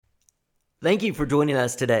Thank you for joining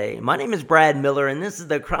us today. My name is Brad Miller, and this is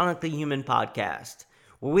the Chronically Human podcast,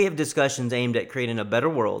 where we have discussions aimed at creating a better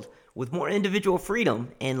world with more individual freedom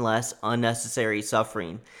and less unnecessary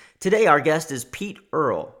suffering. Today, our guest is Pete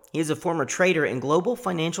Earle. He is a former trader and global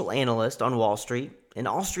financial analyst on Wall Street, an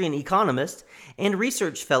Austrian economist, and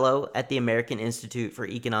research fellow at the American Institute for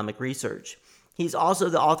Economic Research. He's also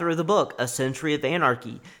the author of the book, A Century of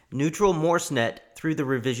Anarchy, Neutral Morsnet Through the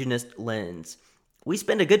Revisionist Lens. We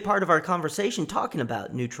spend a good part of our conversation talking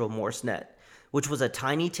about Neutral Morsnet, which was a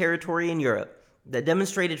tiny territory in Europe that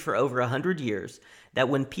demonstrated for over 100 years that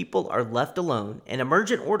when people are left alone, an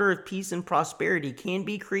emergent order of peace and prosperity can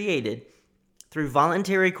be created through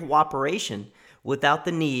voluntary cooperation without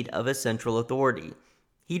the need of a central authority.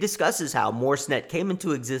 He discusses how Morsnet came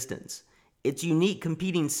into existence, its unique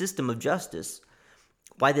competing system of justice,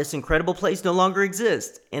 why this incredible place no longer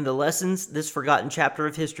exists, and the lessons this forgotten chapter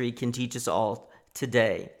of history can teach us all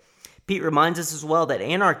today. Pete reminds us as well that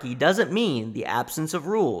anarchy doesn't mean the absence of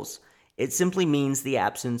rules. It simply means the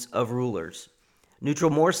absence of rulers.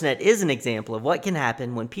 Neutral Morsnet is an example of what can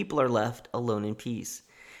happen when people are left alone in peace.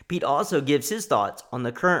 Pete also gives his thoughts on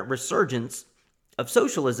the current resurgence of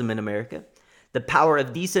socialism in America, the power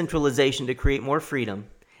of decentralization to create more freedom,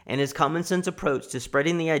 and his common sense approach to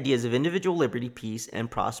spreading the ideas of individual liberty, peace,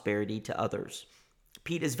 and prosperity to others.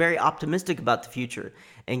 Pete is very optimistic about the future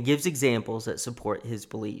and gives examples that support his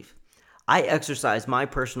belief. I exercise my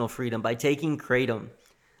personal freedom by taking Kratom.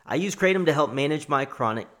 I use Kratom to help manage my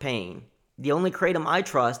chronic pain. The only Kratom I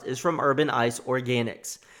trust is from Urban Ice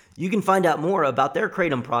Organics. You can find out more about their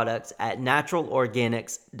Kratom products at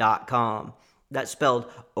naturalorganics.com. That's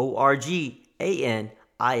spelled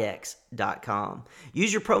ORGANIX.com.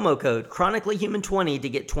 Use your promo code ChronicallyHuman20 to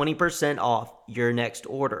get 20% off your next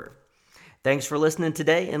order. Thanks for listening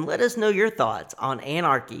today, and let us know your thoughts on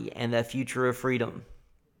anarchy and the future of freedom.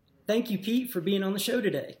 Thank you, Pete, for being on the show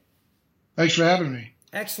today. Thanks for having me.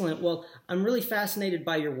 Excellent. Well, I'm really fascinated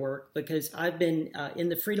by your work because I've been in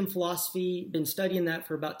the freedom philosophy, been studying that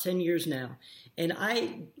for about 10 years now, and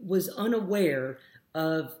I was unaware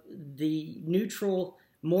of the neutral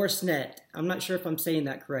Morsnet. I'm not sure if I'm saying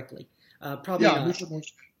that correctly. Probably not. Neutral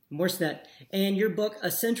Morsnet. Morsnet. And your book,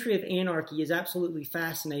 A Century of Anarchy, is absolutely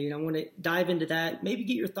fascinating. I want to dive into that, maybe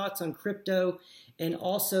get your thoughts on crypto and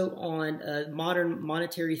also on modern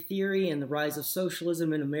monetary theory and the rise of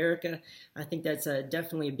socialism in America. I think that's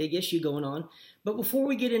definitely a big issue going on. But before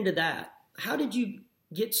we get into that, how did you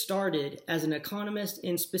get started as an economist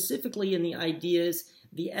and specifically in the ideas,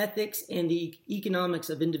 the ethics, and the economics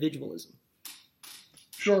of individualism?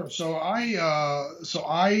 Sure. So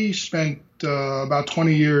I spent about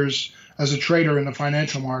 20 years as a trader in the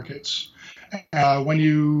financial markets. When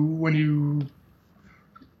you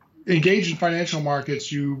engage in financial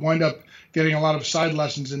markets, you wind up getting a lot of side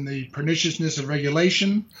lessons in the perniciousness of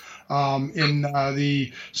regulation,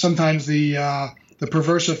 in sometimes the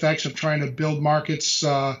perverse effects of trying to build markets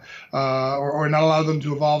or not allow them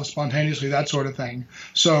to evolve spontaneously, that sort of thing.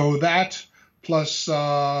 So that, plus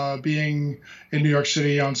being in New York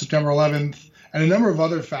City on September 11th, and a number of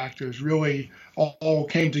other factors really all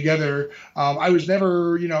came together. I was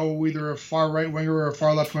never, either a far right winger or a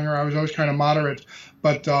far left winger. I was always kind of moderate.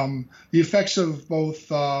 But the effects of both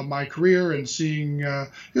my career and seeing,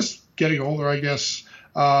 just getting older, I guess,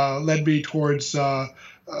 led me towards a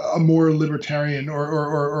more libertarian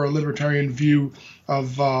or a libertarian view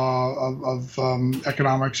of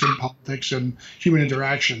economics and politics and human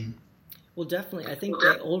interaction. Well, definitely. I think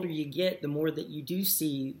the older you get, the more that you do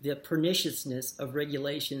see the perniciousness of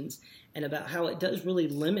regulations and about how it does really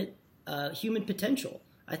limit human potential.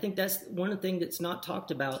 I think that's one thing that's not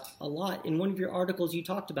talked about a lot. In one of your articles, you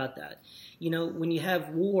talked about that. When you have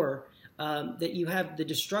war, that you have the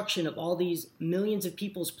destruction of all these millions of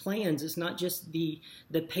people's plans. It's not just the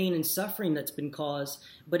pain and suffering that's been caused,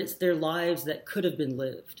 but it's their lives that could have been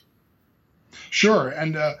lived. Sure.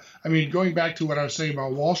 And going back to what I was saying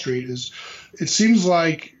about Wall Street, it seems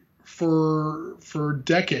like for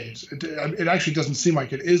decades, it actually doesn't seem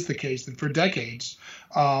like it is the case that for decades,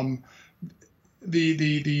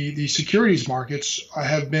 the securities markets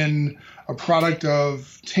have been a product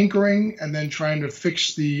of tinkering and then trying to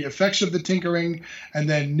fix the effects of the tinkering, and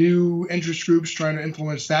then new interest groups trying to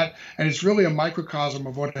influence that. And it's really a microcosm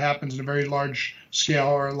of what happens in a very large scale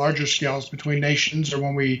or larger scales between nations, or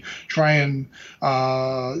when we try and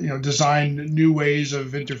design new ways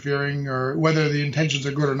of interfering, or whether the intentions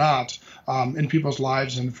are good or not, in people's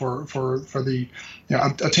lives and for the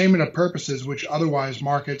attainment of purposes which otherwise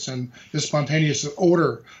markets and the spontaneous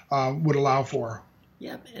order would allow for.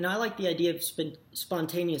 Yeah, and I like the idea of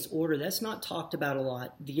spontaneous order. That's not talked about a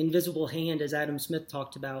lot. The invisible hand, as Adam Smith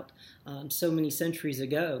talked about so many centuries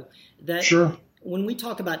ago. That Sure. when we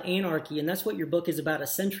talk about anarchy, and that's what your book is about, A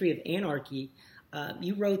Century of Anarchy,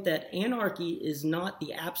 you wrote that anarchy is not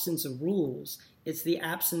the absence of rules, it's the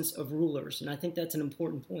absence of rulers. And I think that's an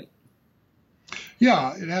important point.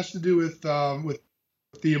 Yeah, it has to do with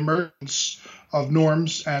the emergence of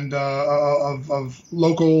norms and of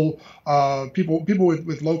local people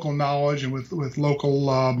with local knowledge and with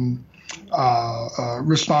local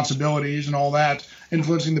responsibilities and all that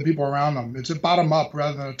influencing the people around them. It's a bottom up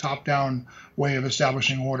rather than a top down way of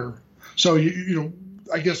establishing order. So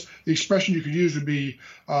I guess the expression you could use would be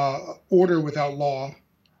order without law,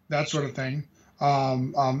 that sort of thing.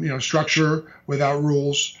 Structure without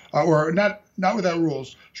rules, or not without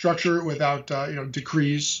rules, structure without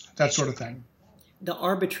decrees, that sort of thing. The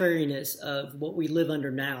arbitrariness of what we live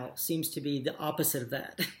under now seems to be the opposite of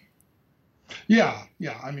that. Yeah.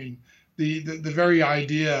 I mean, the very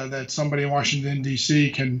idea that somebody in Washington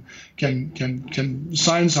D.C. can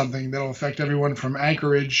sign something that'll affect everyone from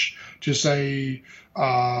Anchorage to say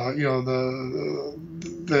the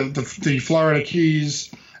Florida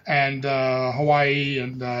Keys and Hawaii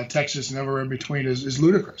and Texas and everywhere in between is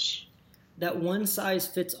ludicrous. That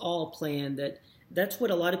one-size-fits-all plan, that's what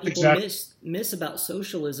a lot of people miss about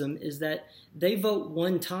socialism, is that they vote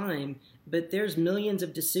one time, but there's millions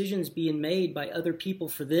of decisions being made by other people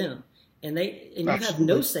for them, and you have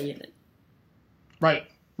no say in it. Right.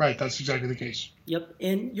 That's exactly the case. Yep.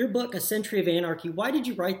 In your book, A Century of Anarchy, why did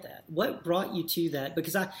you write that? What brought you to that?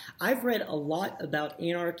 Because I've read a lot about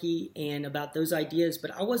anarchy and about those ideas, but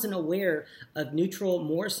I wasn't aware of neutral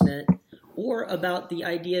Morrisnet or about the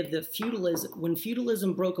idea of the feudalism, when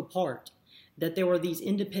feudalism broke apart, that there were these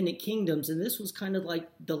independent kingdoms, and this was kind of like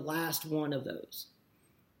the last one of those.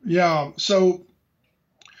 Yeah. So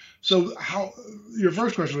how your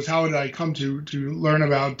first question was, how did I come to learn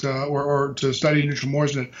about or to study neutral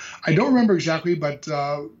Morrisnet? I don't remember exactly, but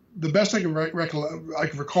the best I can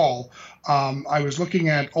recall, I was looking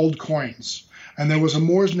at old coins, and there was a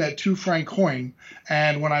Morrisnet 2-franc coin.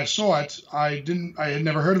 And when I saw it, I had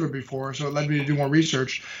never heard of it before, so it led me to do more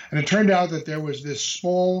research. And it turned out that there was this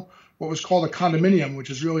small, what was called a condominium, which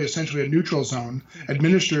is really essentially a neutral zone,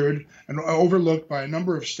 administered and overlooked by a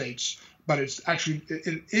number of states. But it's actually,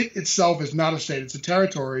 it itself is not a state, it's a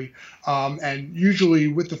territory. And usually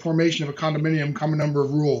with the formation of a condominium come a number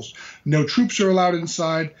of rules. No troops are allowed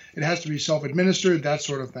inside, it has to be self-administered, that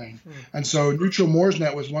sort of thing. And so neutral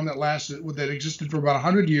Morrisnet was one that existed for about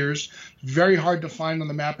 100 years, very hard to find on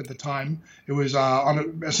the map at the time. It was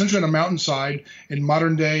essentially on a mountainside in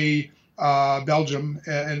modern day Belgium,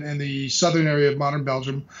 in the southern area of modern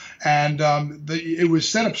Belgium, and it was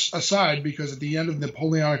set aside because at the end of the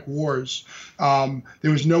Napoleonic Wars,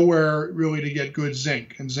 there was nowhere really to get good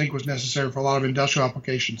zinc, and zinc was necessary for a lot of industrial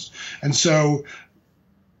applications. And so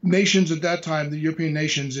nations at that time, the European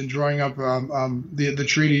nations, in drawing up the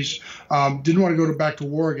treaties, didn't want to go back to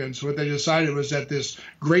war again. So what they decided was that this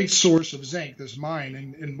great source of zinc, this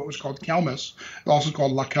mine in what was called Kelmis, also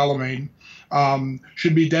called La Calamine,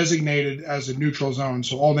 should be designated as a neutral zone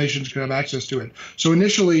so all nations could have access to it. So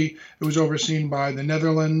initially, it was overseen by the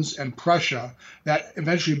Netherlands and Prussia. That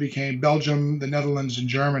eventually became Belgium, the Netherlands, and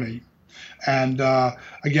Germany. And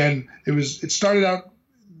again, it started out,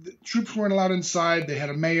 the troops weren't allowed inside. They had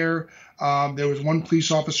a mayor. There was one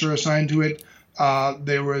police officer assigned to it.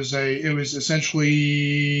 It was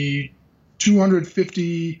essentially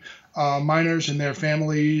 250 miners and their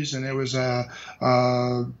families, and there was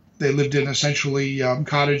they lived in essentially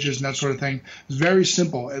cottages and that sort of thing. It was very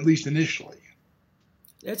simple, at least initially.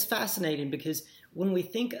 That's fascinating because when we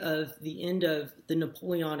think of the end of the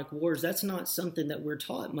Napoleonic Wars, that's not something that we're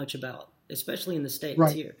taught much about, especially in the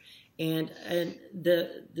States here. And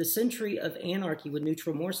the Century of Anarchy with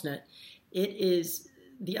neutral Morrisnet, it is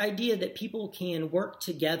the idea that people can work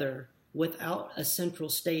together without a central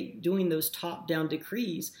state doing those top-down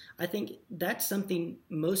decrees. I think that's something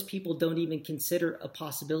most people don't even consider a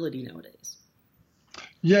possibility nowadays.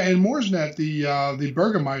 Yeah, in Morrisnet, the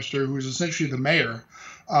Burgermeister, who was essentially the mayor,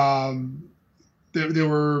 there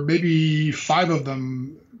were maybe 5 of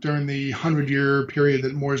them during the 100-year period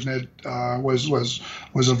that Morrisnet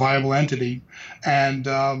was a viable entity, and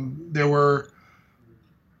there were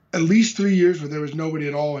at least 3 years where there was nobody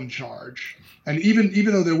at all in charge. And even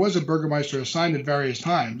though there was a Burgermeister assigned at various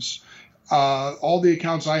times, all the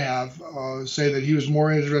accounts I have say that he was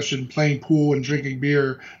more interested in playing pool and drinking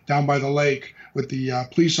beer down by the lake with the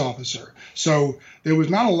police officer. So there was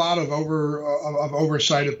not a lot of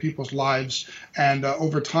oversight of people's lives, and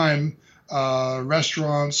over time,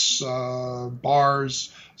 restaurants,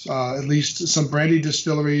 bars, at least some brandy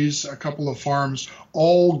distilleries, a couple of farms,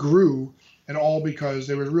 all grew, and all because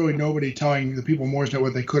there was really nobody telling the people of Moresnet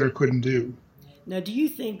what they could or couldn't do. Now, do you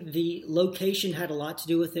think the location had a lot to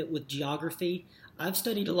do with it, with geography? I've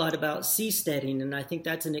studied a lot about seasteading, and I think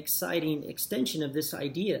that's an exciting extension of this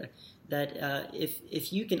idea that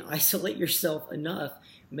if you can isolate yourself enough,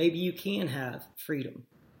 maybe you can have freedom.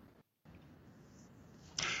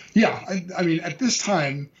 Yeah, I mean, at this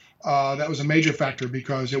time, that was a major factor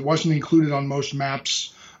because it wasn't included on most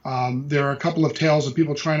maps. There are a couple of tales of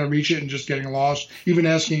people trying to reach it and just getting lost, even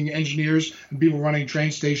asking engineers and people running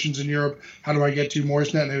train stations in Europe, how do I get to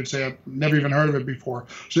Moresnet? And they would say, I've never even heard of it before.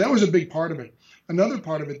 So that was a big part of it. Another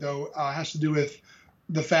part of it, though, has to do with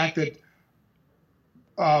the fact that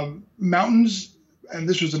mountains, and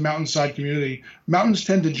this was a mountainside community, mountains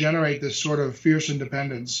tend to generate this sort of fierce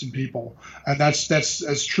independence in people. And that's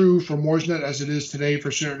as true for Moresnet as it is today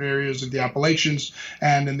for certain areas of the Appalachians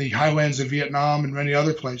and in the highlands of Vietnam and many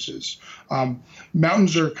other places.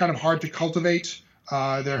 Mountains are kind of hard to cultivate.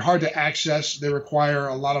 They're hard to access. They require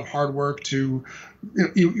a lot of hard work to,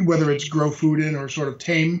 whether it's grow food in or sort of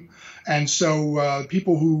tame. And so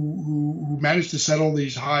people who manage to settle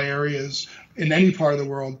these high areas in any part of the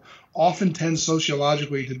world often tend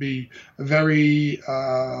sociologically to be very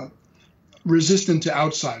resistant to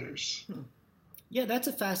outsiders. Yeah, that's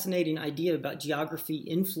a fascinating idea about geography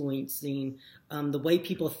influencing the way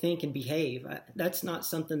people think and behave. That's not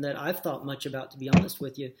something that I've thought much about, to be honest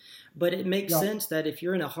with you. But it makes sense that if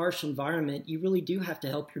you're in a harsh environment, you really do have to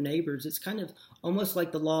help your neighbors. It's kind of almost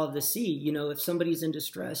like the law of the sea. You know, if somebody's in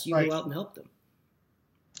distress, you go out and help them.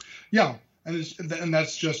 Yeah, and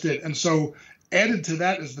that's just it. And so added to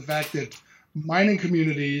that is the fact that mining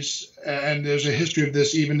communities, and there's a history of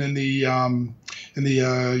this even in the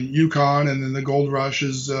Yukon and in the gold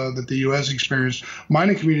rushes that the U.S. experienced,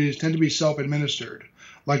 mining communities tend to be self-administered,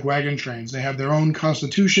 like wagon trains. They have their own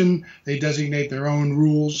constitution, they designate their own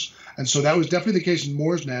rules, and so that was definitely the case in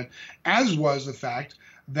Moresnet, as was the fact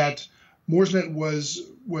that Moresnet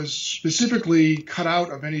was specifically cut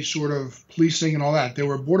out of any sort of policing and all that. There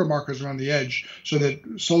were border markers around the edge so that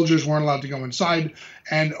soldiers weren't allowed to go inside.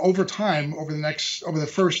 And over time, over the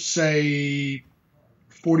first, say,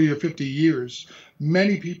 40 or 50 years,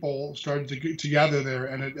 many people started to gather there,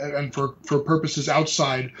 and for purposes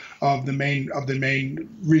outside of the main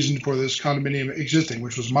reason for this condominium existing,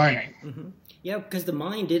 which was mining. Mm-hmm. Yeah, because the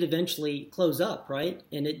mine did eventually close up, right?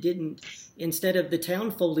 And it didn't, instead of the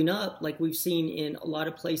town folding up, like we've seen in a lot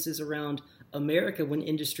of places around America when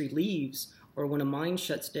industry leaves or when a mine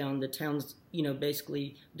shuts down, the towns,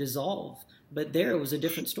 basically dissolve. But there it was a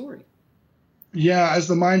different story. Yeah, as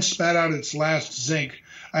the mine spat out its last zinc.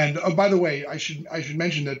 And by the way, I should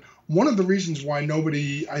mention that one of the reasons why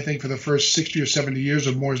nobody, I think, for the first 60 or 70 years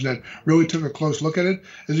of Moresnet really took a close look at it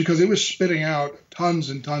is because it was spitting out tons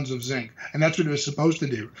and tons of zinc, and that's what it was supposed to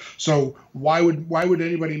do. So why would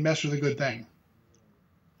anybody mess with a good thing?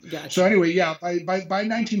 Gotcha. So anyway, yeah, by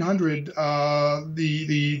 1900,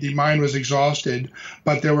 the mine was exhausted,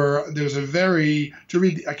 but there was a to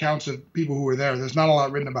read the accounts of people who were there. There's not a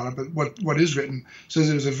lot written about it, but what is written says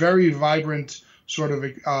it was a very vibrant sort of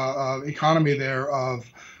economy there of,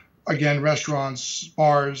 again, restaurants,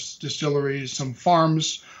 bars, distilleries, some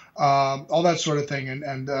farms, all that sort of thing.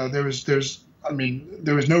 And there was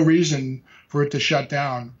no reason for it to shut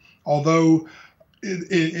down. Although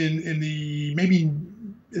in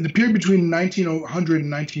the period between 1900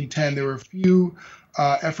 and 1910, there were a few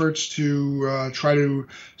efforts to try to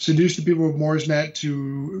seduce the people of Moresnet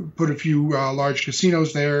to put a few large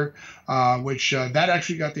casinos there, which that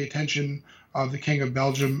actually got the attention of the King of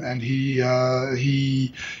Belgium, and he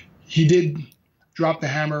did drop the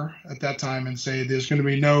hammer at that time and say there's going to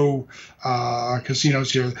be no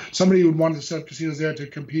casinos here. Somebody would want to set up casinos there to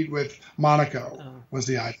compete with Monaco was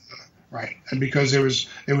the idea, right? And because it was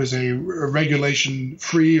a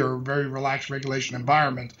regulation-free or very relaxed regulation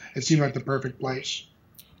environment, it seemed like the perfect place.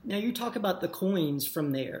 Now you talk about the coins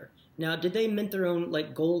from there. Now, did they mint their own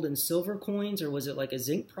like gold and silver coins, or was it like a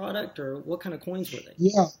zinc product, or what kind of coins were they?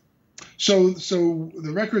 Yeah. So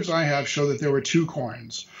the records I have show that there were two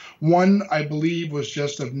coins. One, I believe, was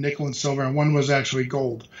just of nickel and silver, and one was actually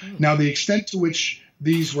gold. Now, the extent to which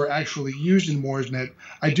these were actually used in Moresnet,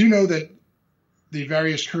 I do know that the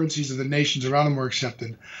various currencies of the nations around them were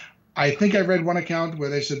accepted. I think I read one account where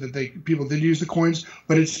they said that people did use the coins,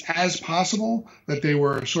 but it's as possible that they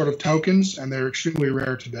were sort of tokens, and they're extremely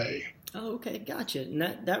rare today. Oh, okay, gotcha. And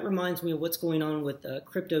that reminds me of what's going on with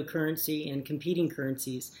cryptocurrency and competing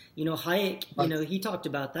currencies. Hayek, he talked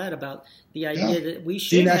about that, about the idea that we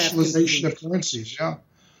should have denationalization of currencies. Yeah.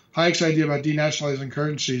 Hayek's idea about denationalizing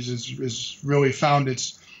currencies is really found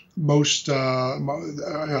its most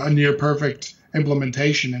near perfect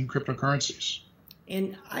implementation in cryptocurrencies.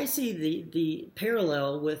 And I see the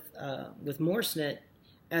parallel with MorseNet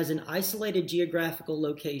as an isolated geographical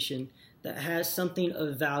location that has something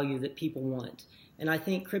of value that people want. And I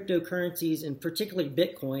think cryptocurrencies, and particularly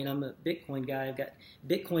Bitcoin, I'm a Bitcoin guy, I've got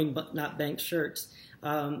Bitcoin but not bank shirts,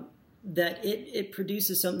 that it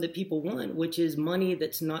produces something that people want, which is money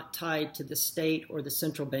that's not tied to the state or the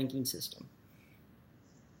central banking system.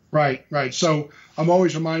 Right. So I'm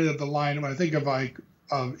always reminded of the line when I think of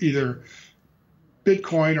either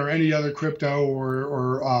Bitcoin or any other crypto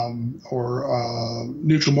or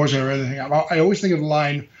neutral MorseNet or anything. I always think of the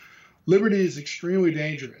line, liberty is extremely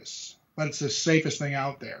dangerous, but it's the safest thing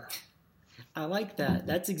out there. I like that.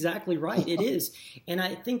 That's exactly right. It is. And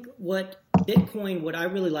I think what I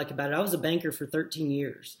really like about it, I was a banker for 13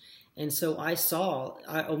 years. And so I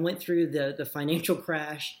went through the financial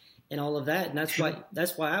crash and all of that. And that's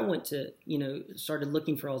why I went to, started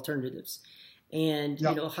looking for alternatives. And,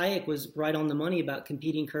 Hayek was right on the money about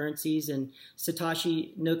competing currencies. And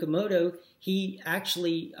Satoshi Nakamoto, he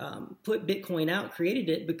actually put Bitcoin out, created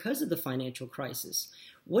it because of the financial crisis.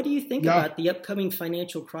 What do you think about the upcoming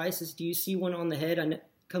financial crisis? Do you see one on the head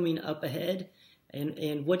coming up ahead?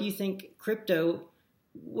 And what do you think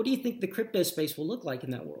the crypto space will look like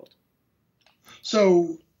in that world?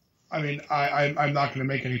 So, I mean, I'm not going to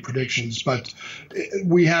make any predictions, but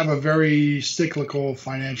we have a very cyclical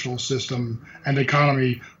financial system and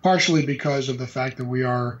economy, partially because of the fact that we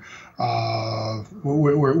are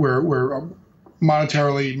we're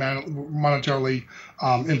monetarily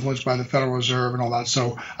influenced by the Federal Reserve and all that.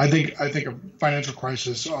 So I think a financial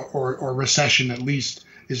crisis or recession at least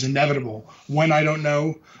is inevitable. When, I don't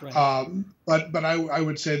know, right. But I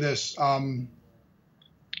would say this: I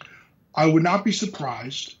would not be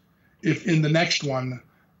surprised if in the next one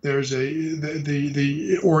there's if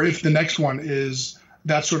the next one is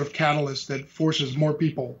that sort of catalyst that forces more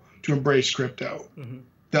people to embrace crypto. Mm-hmm.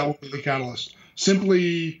 That will be the catalyst.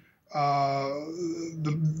 Simply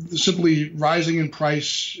rising in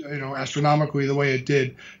price, astronomically the way it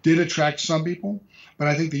did attract some people, but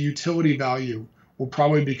I think the utility value will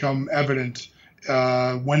probably become evident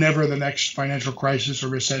whenever the next financial crisis or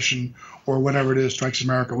recession or whatever it is strikes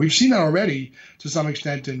America. We've seen that already to some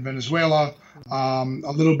extent in Venezuela, a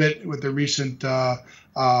little bit with the recent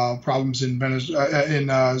problems in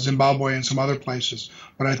Zimbabwe and some other places.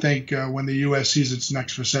 But I think when the U.S. sees its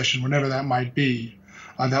next recession, whenever that might be,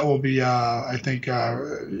 that will be, I think,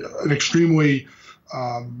 an extremely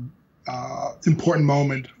important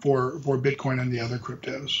moment for Bitcoin and the other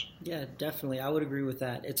cryptos. Yeah, definitely. I would agree with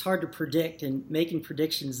that. It's hard to predict, and making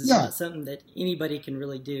predictions is not something that anybody can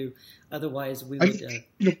really do. Otherwise, we would.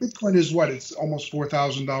 Bitcoin is what? It's almost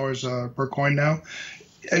 $4,000 per coin now.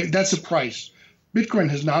 That's the price. Bitcoin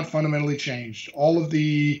has not fundamentally changed. All of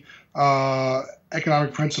the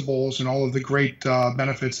economic principles and all of the great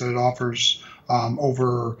benefits that it offers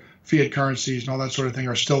over fiat currencies and all that sort of thing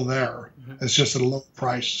are still there. Mm-hmm. It's just at a low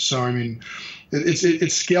price. So, I mean,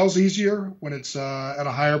 it scales easier when it's at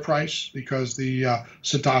a higher price because the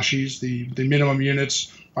Satoshis, the minimum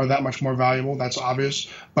units, are that much more valuable. That's obvious.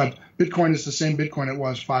 But Bitcoin is the same Bitcoin it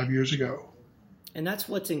was 5 years ago. And that's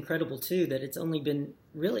what's incredible, too, that it's only been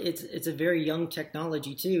really, it's a very young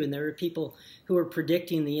technology, too. And there are people who are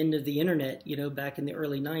predicting the end of the internet, back in the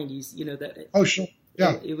early 90s, that. Oh, sure.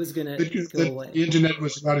 Yeah, it was going to go away. The internet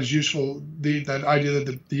was about as useful. That idea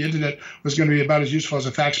that the internet was going to be about as useful as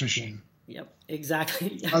a fax machine. Yep,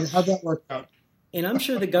 exactly. How'd that work out? And I'm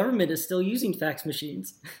sure the government is still using fax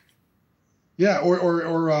machines. Yeah, or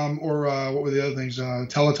what were the other things?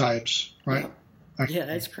 Teletypes, right? Yeah,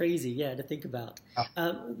 that's crazy. Yeah, to think about.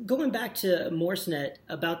 Going back to MorseNet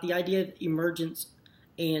about the idea of emergence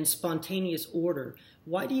and spontaneous order.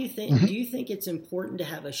 Why do you think? Mm-hmm. Do you think it's important to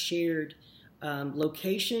have a shared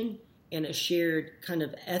location and a shared kind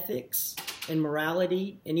of ethics and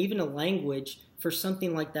morality and even a language for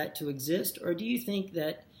something like that to exist? Or do you think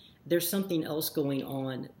that there's something else going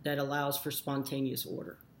on that allows for spontaneous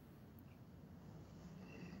order?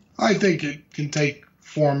 I think it can take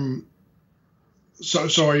form.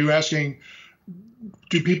 So are you asking,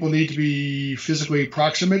 do people need to be physically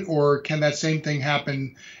proximate, or can that same thing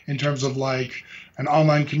happen in terms of like an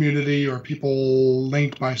online community or people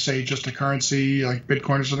linked by, say, just a currency like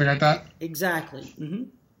Bitcoin or something like that? Exactly. Mm-hmm.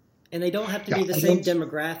 And they don't have to be the same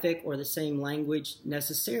demographic or the same language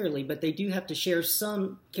necessarily, but they do have to share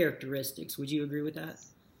some characteristics. Would you agree with that?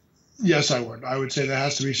 Yes, I would. I would say there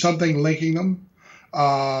has to be something linking them.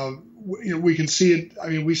 We can see it. I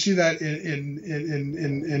mean, we see that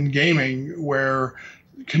in gaming where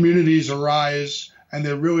communities arise, and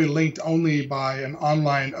they're really linked only by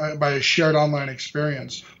by a shared online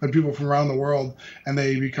experience with people from around the world, and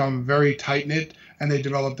they become very tight knit, and they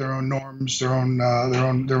develop their own norms, their own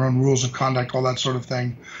rules of conduct, all that sort of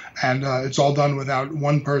thing, and it's all done without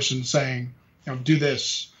one person saying, do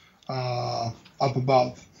this up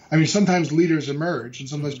above. I mean, sometimes leaders emerge, and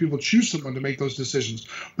sometimes people choose someone to make those decisions,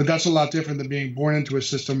 but that's a lot different than being born into a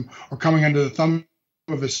system or coming under the thumb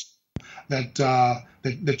of a system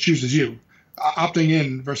that chooses you. Opting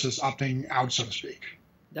in versus opting out, so to speak.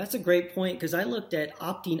 That's a great point, because I looked at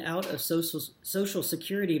opting out of Social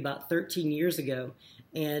Security about 13 years ago.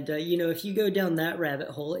 And, if you go down that rabbit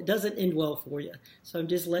hole, it doesn't end well for you. So I'm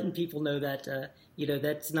just letting people know that,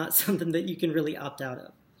 that's not something that you can really opt out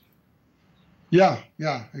of. Yeah,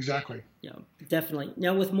 exactly. Yeah, definitely.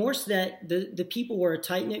 Now with Morsnet, the people were a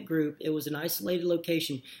tight-knit group. It was an isolated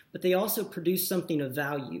location, but they also produced something of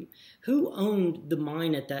value. Who owned the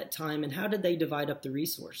mine at that time, and how did they divide up the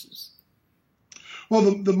resources?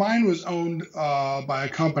 Well, the mine was owned by a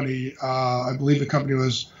company. I believe the company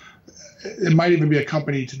it might even be a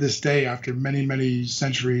company to this day after many, many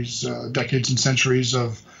centuries, decades and centuries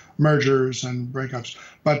of mergers and breakups.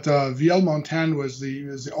 But Vielmontagne was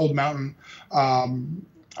the old mountain. I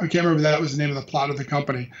can't remember if that was the name of the plot of the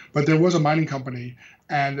company, but there was a mining company,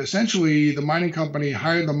 and essentially the mining company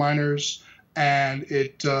hired the miners, and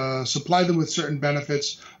it supplied them with certain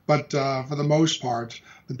benefits. But for the most part,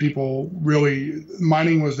 the people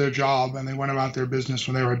mining was their job, and they went about their business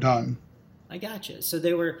when they were done. I gotcha. So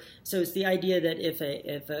it's the idea that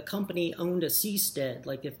if a company owned a seastead,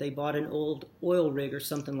 like if they bought an old oil rig or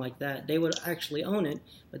something like that, they would actually own it,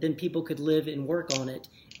 but then people could live and work on it,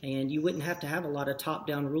 and you wouldn't have to have a lot of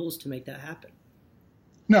top-down rules to make that happen.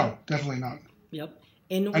 No, definitely not. Yep.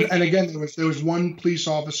 And again, there was one police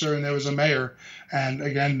officer and there was a mayor, and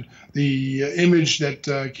again, the image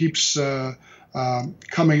that keeps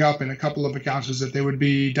coming up in a couple of accounts is that they would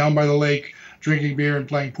be down by the lake drinking beer and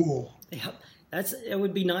playing pool. Yep. It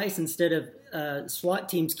would be nice instead of SWAT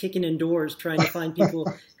teams kicking in doors trying to find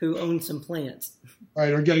people who own some plants.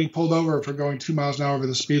 Right, or getting pulled over for going 2 miles an hour over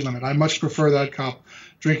the speed limit. I much prefer that cop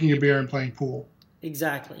drinking a beer and playing pool.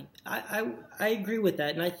 Exactly. I agree with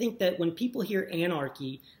that. And I think that when people hear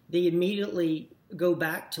anarchy, they immediately go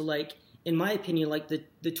back to, like, in my opinion, like the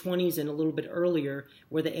 20s and a little bit earlier,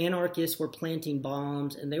 where the anarchists were planting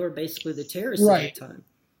bombs and they were basically the terrorists at that time.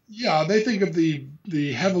 Yeah, they think of the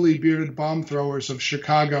heavily bearded bomb throwers of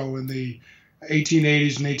Chicago in the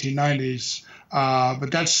 1880s and 1890s,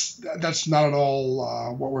 but that's not at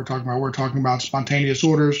all what we're talking about. We're talking about spontaneous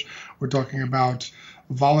orders. We're talking about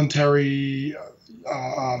voluntary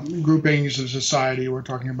groupings of society. We're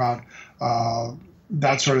talking about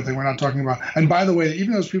that sort of thing. We're not talking about. And by the way,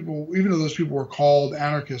 even though those people were called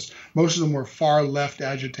anarchists, most of them were far left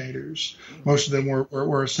agitators. Most of them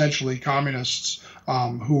were essentially communists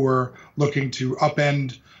who were looking to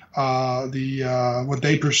upend what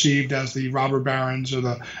they perceived as the robber barons and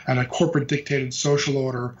a corporate dictated social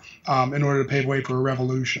order in order to pave way for a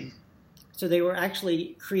revolution. So they were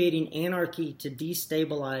actually creating anarchy to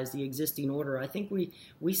destabilize the existing order. I think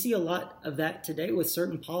we see a lot of that today with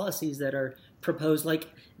certain policies that are proposed, like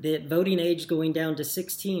the voting age going down to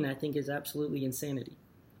 16, I think is absolutely insanity.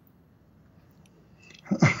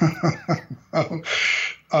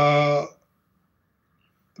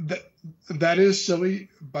 That is silly,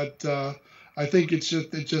 but I think it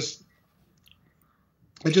just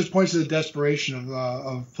points to the desperation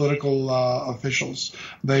of political officials.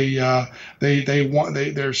 They're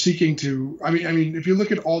seeking to. I mean, if you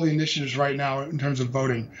look at all the initiatives right now in terms of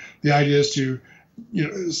voting, the idea is to,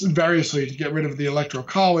 variously to get rid of the electoral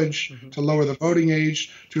college, to lower the voting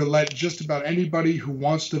age, to let just about anybody who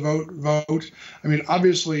wants to vote. I mean,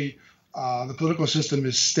 obviously, the political system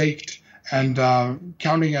is staked and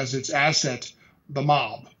counting as its asset the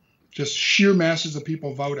mob, just sheer masses of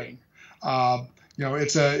people voting.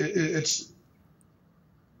 It's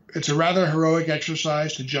a rather heroic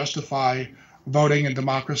exercise to justify voting in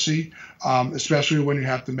democracy, especially when you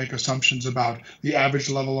have to make assumptions about the average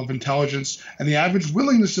level of intelligence and the average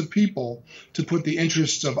willingness of people to put the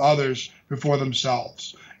interests of others before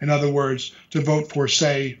themselves. In other words, to vote for,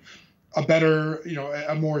 say, a better,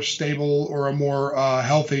 a more stable or a more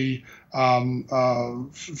healthy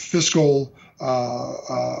fiscal,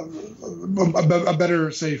 a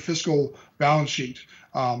better, say, fiscal balance sheet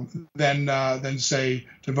than say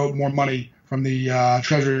to vote more money from the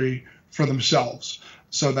Treasury for themselves.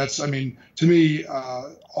 So that's, I mean, to me,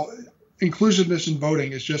 inclusiveness in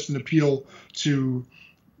voting is just an appeal to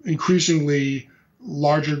increasingly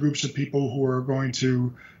larger groups of people who are going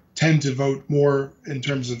to tend to vote more in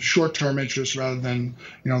terms of short-term interests rather than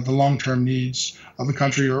the long-term needs of the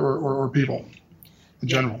country or people in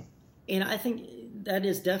general. And I think that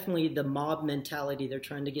is definitely the mob mentality. They're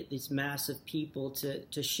trying to get these massive people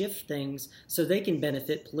to shift things so they can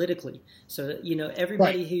benefit politically. So,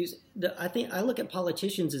 everybody I think I look at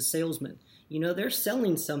politicians as salesmen. They're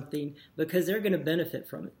selling something because they're going to benefit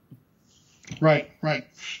from it. Right.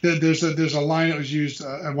 There's a line that was used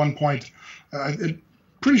at one point.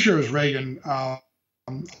 Pretty sure it was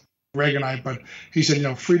Reaganite, but he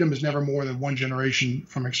said, freedom is never more than one generation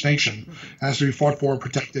from extinction. It has to be fought for,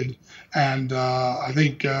 protected. And I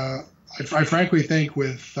think, I frankly think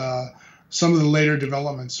with some of the later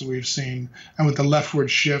developments that we've seen and with the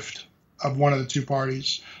leftward shift of one of the two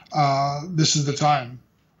parties, this is the time.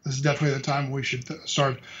 This is definitely the time we should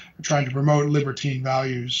start trying to promote libertine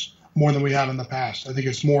values more than we have in the past. I think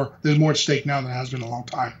there's more at stake now than there has been in a long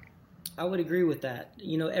time. I would agree with that.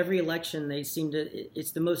 Every election they seem to,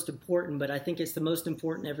 it's the most important, but I think it's the most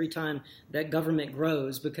important every time that government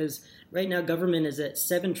grows, because right now government is at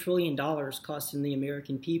 $7 trillion costing the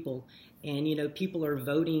American people. And, people are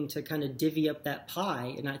voting to kind of divvy up that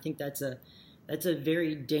pie. And I think that's a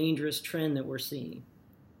very dangerous trend that we're seeing.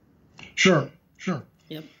 Sure.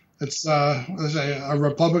 Yep. It's a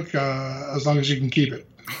republic as long as you can keep it.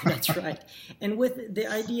 That's right. And with the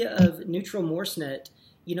idea of neutral MorseNet,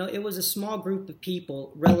 it was a small group of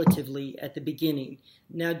people relatively at the beginning.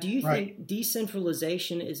 Now, do you think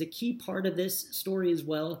decentralization is a key part of this story as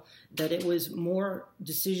well, that it was more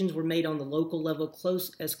decisions were made on the local level,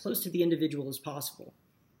 as close to the individual as possible?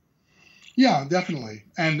 Yeah, definitely.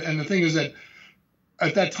 And the thing is that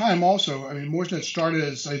at that time also, MorseNet started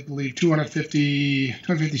as, I believe,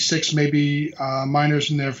 256 maybe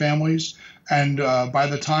miners and their families. And by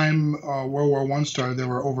the time World War I started, there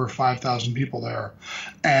were over 5,000 people there.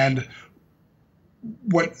 And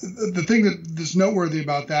the thing that's noteworthy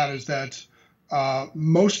about that is that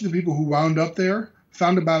most of the people who wound up there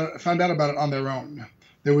found out about it on their own.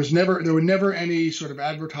 There were never any sort of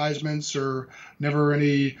advertisements or never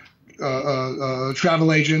any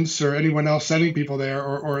travel agents or anyone else sending people there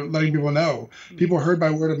or letting people know. People heard by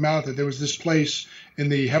word of mouth that there was this place in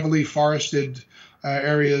the heavily forested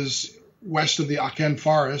areas west of the Aachen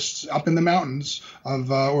forests, up in the mountains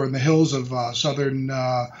or in the hills of southern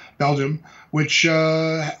Belgium, which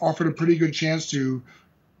offered a pretty good chance to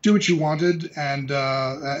do what you wanted and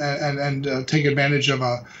take advantage of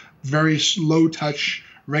a very low touch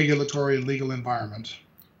regulatory and legal environment.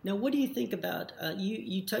 Now, what do you think about,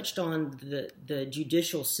 you touched on the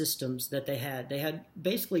judicial systems that they had. They had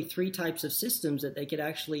basically three types of systems that they could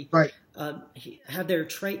actually have their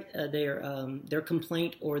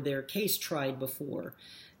complaint or their case tried before.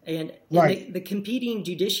 And the competing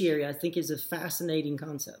judiciary, I think, is a fascinating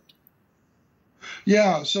concept.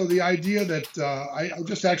 Yeah, so the idea that I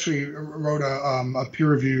just actually wrote a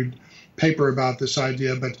peer-reviewed paper about this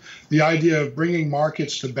idea, but the idea of bringing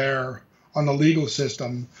markets to bear on the legal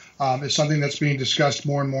system is something that's being discussed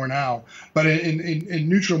more and more now. But in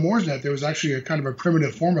neutral MorseNet, there was actually a kind of a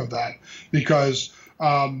primitive form of that, because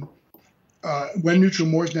when neutral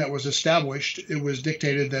MorseNet was established, it was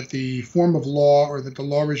dictated that the form of law, or that the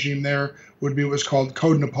law regime there would be what's called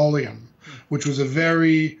Code Napoleon, which was a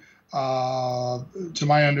very, to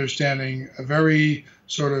my understanding, a very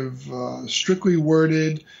sort of strictly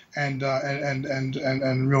worded and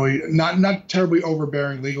really not terribly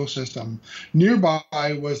overbearing legal system. Nearby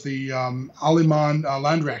was the Allgemein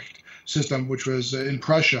Landrecht system, which was in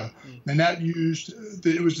Prussia, and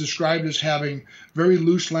it was described as having very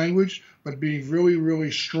loose language, but being really,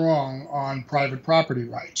 really strong on private property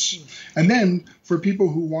rights. And then for people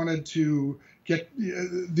who wanted to get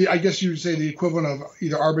I guess you would say the equivalent of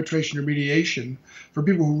either arbitration or mediation, for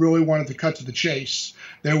people who really wanted to cut to the chase,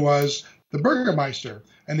 there was the Burgermeister.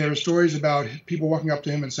 And there were stories about people walking up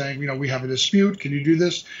to him and saying, we have a dispute, can you do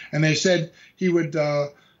this? And they said he would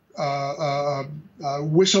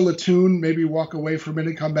whistle a tune, maybe walk away for a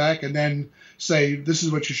minute, come back, and then say, this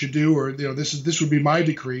is what you should do, or this would be my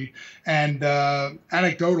decree. And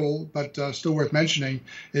anecdotal, but still worth mentioning,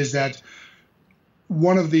 is that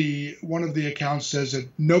one of the accounts says that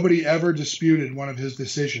nobody ever disputed one of his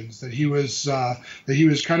decisions, that he was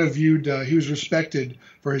kind of viewed, he was respected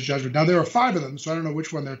for his judgment. Now, there are 5 of them, so I don't know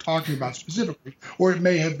which one they're talking about specifically, or it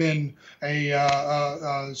may have been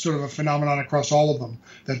a sort of a phenomenon across all of them,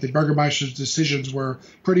 that the Burgermeister's decisions were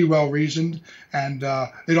pretty well reasoned, and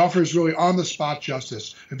it offers really on-the-spot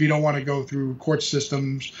justice if you don't want to go through court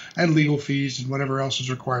systems and legal fees and whatever else was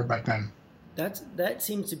required back then. That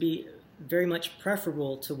seems to be very much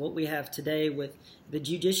preferable to what we have today, with the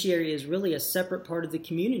judiciary is really a separate part of the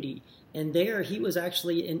community. And there, he was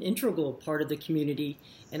actually an integral part of the community.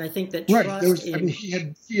 And I think that Right. trust I mean, he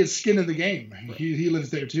had skin in the game. right. He lives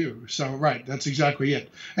there too. So right, that's exactly it.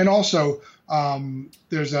 And also,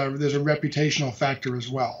 there's a reputational factor as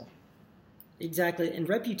well. Exactly. And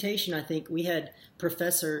reputation, I think we had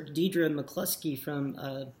Professor Deidre McCluskey from,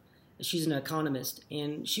 she's an economist,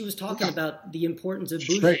 and she was talking about the importance of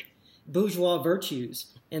bourgeois virtues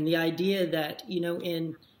and the idea that,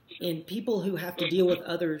 in people who have to deal with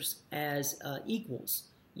others as equals,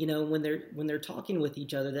 when they're talking with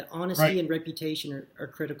each other, that honesty and reputation are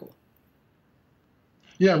critical.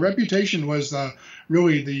 Yeah, reputation was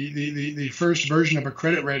really the first version of a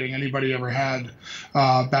credit rating anybody ever had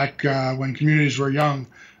back when communities were young.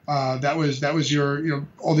 That was your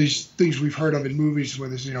all these things we've heard of in movies, where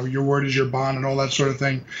this your word is your bond and all that sort of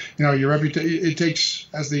thing. Your reputation. It takes,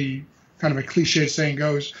 as the kind of a cliched saying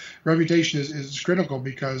goes, reputation is critical,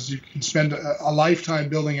 because you can spend a lifetime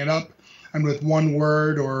building it up, and with one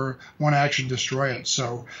word or one action destroy it.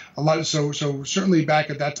 So so certainly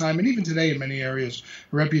back at that time, and even today in many areas,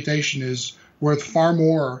 reputation is worth far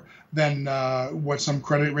more than what some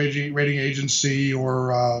credit rating agency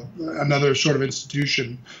or another sort of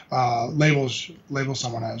institution labels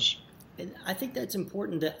someone as. And I think that's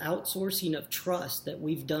important. The outsourcing of trust that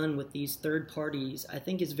we've done with these third parties, I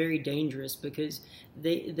think, is very dangerous, because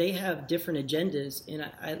they have different agendas. And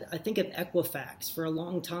I think of Equifax. For a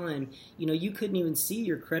long time, you couldn't even see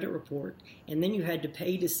your credit report, and then you had to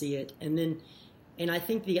pay to see it. And I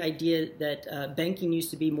think the idea that banking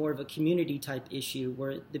used to be more of a community type issue,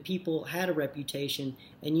 where the people had a reputation,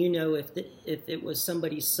 and if it was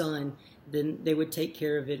somebody's son, then they would take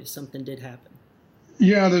care of it if something did happen.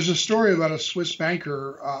 Yeah, there's a story about a Swiss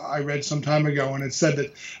banker I read some time ago, and it said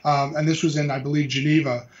that, and this was in, I believe,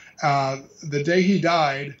 Geneva, the day he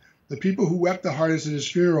died, the people who wept the hardest at his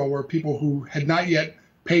funeral were people who had not yet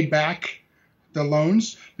paid back the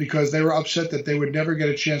loans, because they were upset that they would never get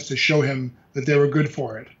a chance to show him that they were good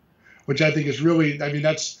for it, which I think is really,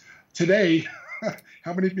 that's today.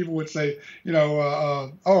 How many people would say,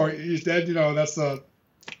 oh, he's dead, that's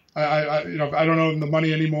I don't owe him the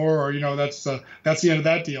money anymore, or that's the end of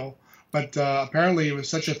that deal. But apparently it was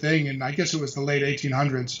such a thing, and I guess it was the late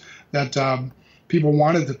 1800s, that people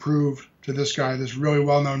wanted to prove to this guy, this really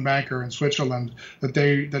well-known banker in Switzerland, that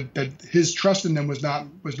that his trust in them was not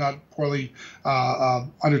poorly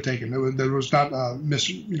undertaken. It was not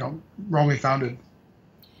wrongly founded.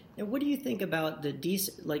 And what do you think about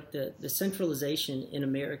the centralization in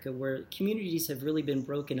America, where communities have really been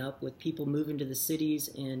broken up, with people moving to the cities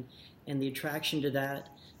and the attraction to that?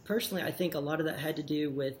 Personally, I think a lot of that had to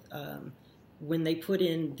do with when they put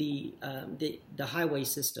in the highway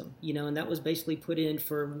system, and that was basically put in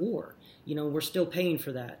for war. We're still paying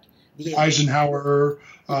for that. The Eisenhower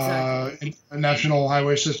exactly. National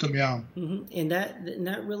Highway System, yeah. Mm-hmm. And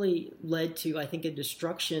that really led to, I think, a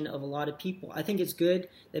destruction of a lot of people. I think it's good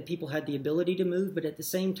that people had the ability to move, but at the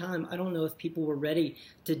same time, I don't know if people were ready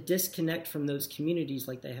to disconnect from those communities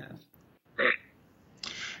like they have.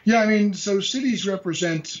 Yeah, so cities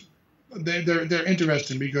represent, they're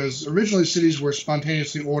interesting, because originally cities were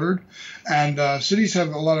spontaneously ordered, and cities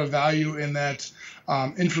have a lot of value in that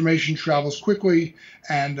information travels quickly,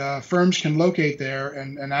 and firms can locate there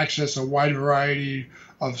and access a wide variety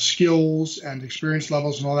of skills and experience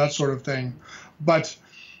levels and all that sort of thing. But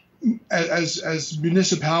as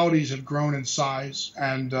municipalities have grown in size,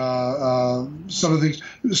 and some of the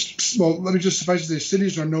things, well, let me just suffice to say,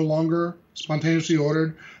 cities are no longer spontaneously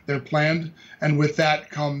ordered, they're planned, and with that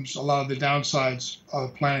comes a lot of the downsides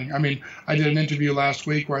of planning. I did an interview last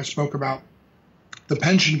week where I spoke about the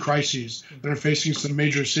pension crises that are facing some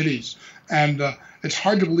major cities, and it's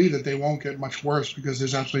hard to believe that they won't get much worse, because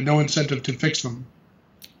there's absolutely no incentive to fix them.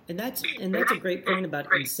 And that's a great point about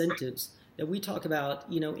incentives that we talk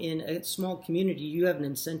about. In a small community, you have an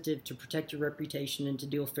incentive to protect your reputation and to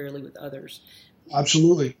deal fairly with others.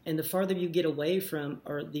 Absolutely. And the farther you get away from,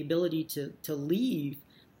 or the ability to leave,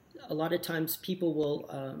 a lot of times people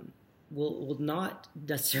will not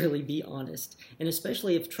necessarily be honest, and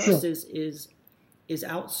especially if trust is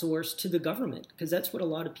outsourced to the government, because that's what a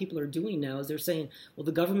lot of people are doing now. Is they're saying, well,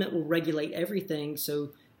 the government will regulate everything,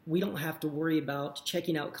 so we don't have to worry about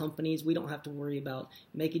checking out companies. We don't have to worry about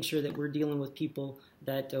making sure that we're dealing with people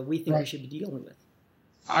that we think we should be dealing with.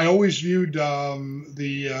 I always viewed I'm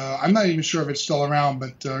not even sure if it's still around,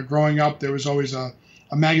 but growing up, there was always a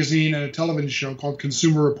magazine and a television show called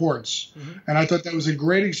Consumer Reports. Mm-hmm. And I thought that was a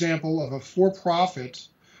great example of a for-profit,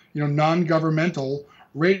 non-governmental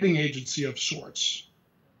rating agency of sorts.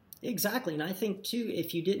 Exactly. And I think, too,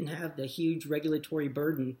 if you didn't have the huge regulatory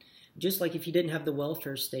burden, just like if you didn't have the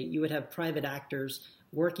welfare state, you would have private actors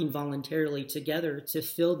working voluntarily together to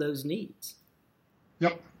fill those needs.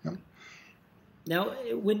 Yep. Now,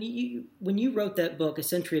 when you wrote that book, A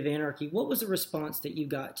Century of Anarchy, what was the response that you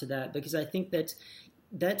got to that? Because I think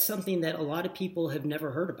that's something that a lot of people have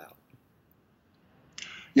never heard about.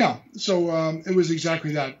 Yeah, so it was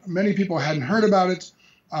exactly that. Many people hadn't heard about it.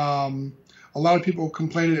 A lot of people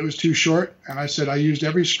complained it was too short, and I said I used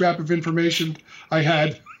every scrap of information I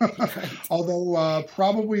had. Although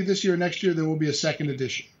probably this year, next year, there will be a second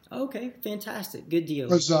edition. Okay, fantastic, good deal.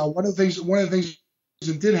 Because one of the things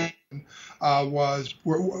that did happen was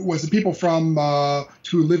the people from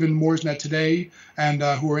who live in Mooresnet today and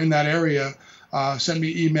who are in that area sent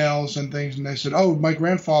me emails and things, and they said, "Oh, my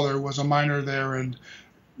grandfather was a miner there, and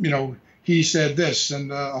he said this,"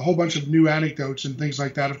 and a whole bunch of new anecdotes and things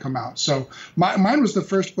like that have come out. So mine was the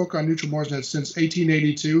first book on neutral Mooresnet since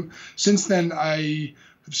 1882. Since then, I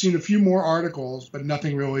have seen a few more articles, but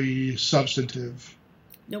nothing really substantive.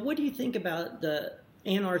 Now, what do you think about the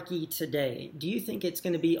anarchy today? Do you think it's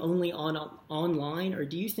going to be only online, or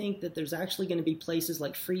do you think that there's actually going to be places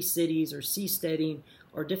like Free Cities or Seasteading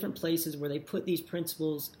or different places where they put these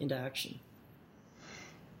principles into action?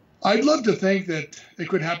 I'd love to think that it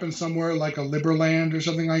could happen somewhere like a Liberland or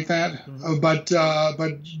something like that. Mm-hmm.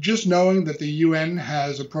 But just knowing that the UN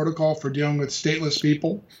has a protocol for dealing with stateless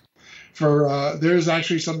people, there's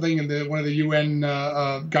actually something in one of the UN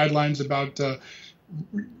guidelines about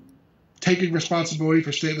taking responsibility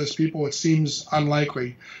for stateless people. It seems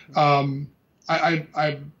unlikely. I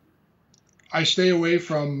stay away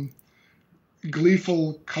from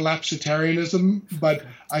gleeful collapsitarianism, but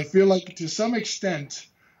I feel like to some extent,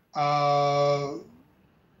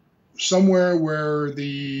 somewhere where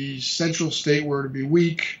the central state were to be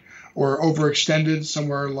weak or overextended,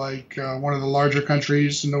 somewhere like one of the larger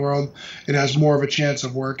countries in the world, it has more of a chance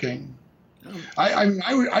of working.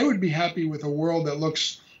 I would be happy with a world that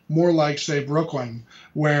looks more like, say, Brooklyn,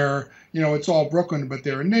 where it's all Brooklyn, but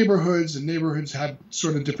there are neighborhoods, and neighborhoods have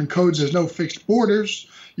sort of different codes. There's no fixed borders.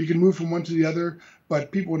 You can move from one to the other,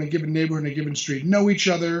 but people in a given neighborhood, in a given street, know each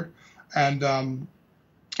other. And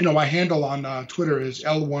my handle on Twitter is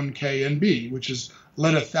L1KNB, which is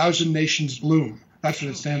Let 1,000 Nations Bloom. That's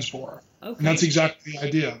what it stands for. Okay. And that's exactly the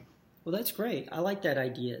idea. Well, that's great. I like that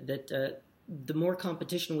idea, that the more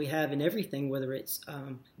competition we have in everything, whether it's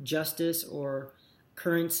justice or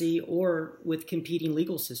currency or with competing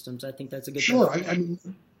legal systems, I think that's a good thing. Sure.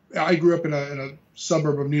 I grew up in a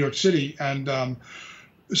suburb of New York City, and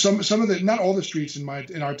some of the, not all the streets in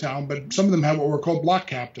our town, but some of them have what were called block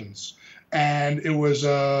captains. And it was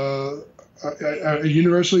a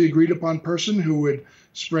universally agreed upon person who would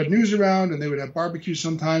spread news around, and they would have barbecues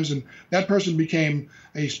sometimes. And that person became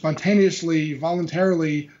a spontaneously,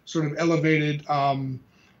 voluntarily sort of elevated,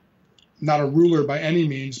 not a ruler by any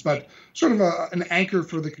means, but sort of an anchor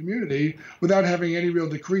for the community without having any real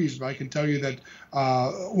decrees. But I can tell you that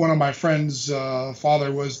one of my friends'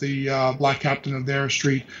 father was the black captain of their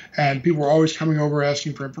street, and people were always coming over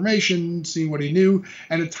asking for information, seeing what he knew.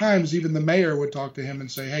 And at times, even the mayor would talk to him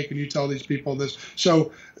and say, "Hey, can you tell these people this?"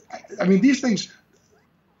 So, I mean, these things,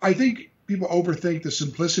 I think people overthink the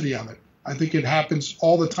simplicity of it. I think it happens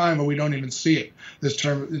all the time, and we don't even see it. This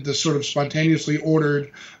sort of spontaneously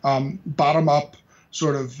ordered, bottom-up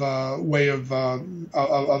sort of way of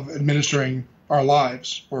administering our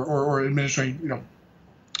lives, or administering,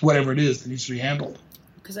 whatever it is that needs to be handled.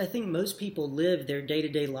 Because I think most people live their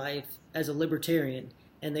day-to-day life as a libertarian,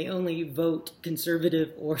 and they only vote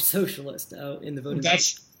conservative or socialist in the voting.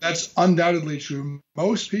 That's undoubtedly true.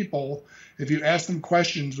 Most people, if you ask them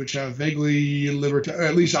questions which have vaguely libertarian,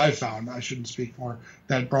 at least I've found, I shouldn't speak for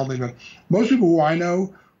that broadly, but most people who I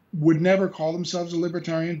know would never call themselves a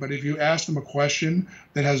libertarian. But if you ask them a question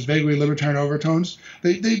that has vaguely libertarian overtones,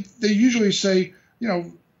 they usually say, I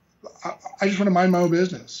just want to mind my own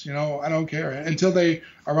business. I don't care until they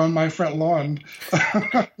are on my front lawn.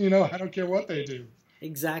 I don't care what they do.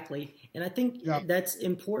 Exactly. And I think that's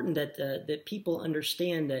important that people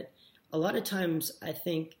understand that a lot of times I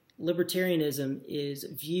think libertarianism is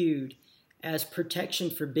viewed as protection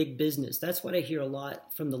for big business. That's what I hear a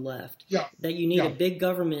lot from the left. Yeah. That you need a big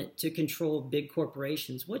government to control big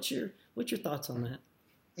corporations. What's your thoughts on that?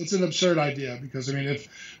 It's an absurd idea, because if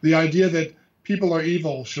the idea that people are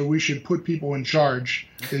evil, so we should put people in charge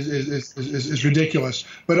is ridiculous.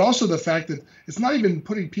 But also the fact that it's not even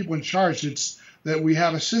putting people in charge, it's that we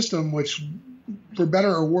have a system which, for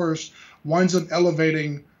better or worse, winds up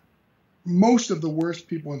elevating most of the worst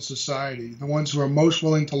people in society, the ones who are most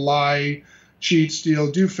willing to lie, cheat, steal,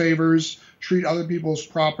 do favors, treat other people's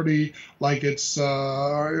property like it's,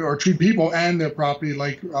 or treat people and their property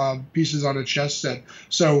like pieces on a chess set.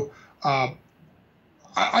 So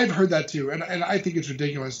I've heard that too, and I think it's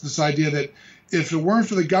ridiculous. This idea that if it weren't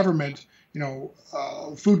for the government,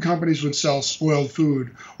 food companies would sell spoiled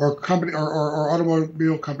food, or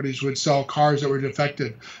automobile companies would sell cars that were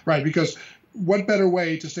defective, right? Because what better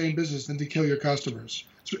way to stay in business than to kill your customers?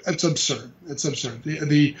 It's absurd. It's absurd.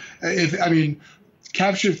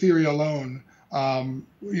 Capture theory alone,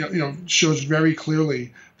 shows very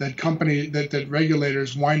clearly that that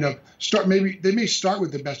regulators wind up they may start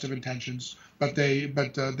with the best of intentions, but they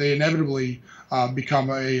inevitably become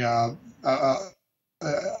a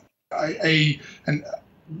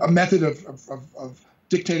method of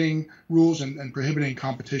dictating rules and prohibiting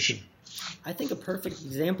competition. I think a perfect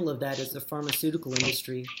example of that is the pharmaceutical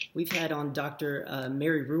industry. We've had on Dr.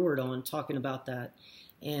 Mary Ruwart on talking about that,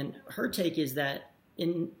 and her take is that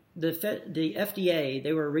in the FDA,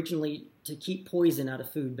 they were originally to keep poison out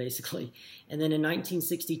of food, basically. And then in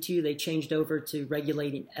 1962, they changed over to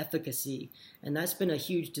regulating efficacy. And that's been a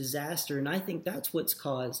huge disaster. And I think that's what's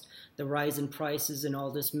caused the rise in prices and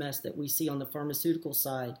all this mess that we see on the pharmaceutical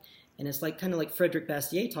side. And it's kind of like Frederick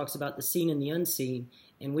Bastiat talks about the seen and the unseen.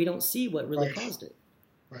 And we don't see what really caused it.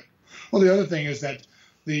 Right. Well, the other thing is that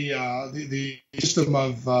the system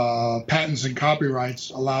of patents and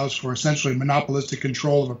copyrights allows for essentially monopolistic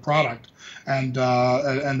control of a product, and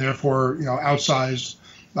therefore outsized.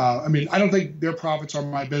 I don't think their profits are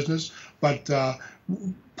my business, but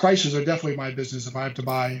prices are definitely my business if I have to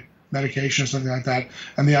buy medication or something like that.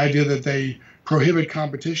 And the idea that they prohibit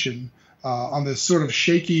competition on this sort of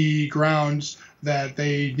shaky grounds that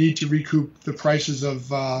they need to recoup the prices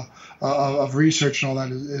of research and all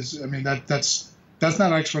that that's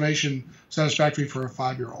not an explanation satisfactory for a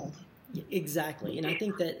 5-year-old. Exactly, and I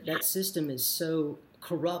think that system is so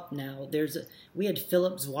corrupt now. We had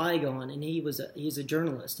Philip Zweig on, and he's a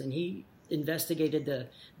journalist, and he investigated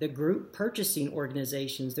the group purchasing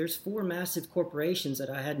organizations. There's 4 massive corporations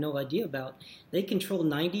that I had no idea about. They control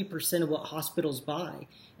 90% of what hospitals buy,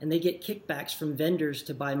 and they get kickbacks from vendors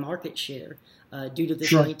to buy market share due to this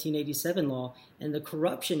Sure. 1987 law. And the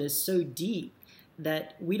corruption is so deep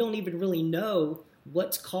that we don't even really know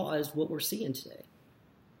what's caused what we're seeing today.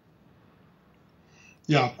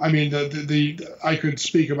 Yeah, I could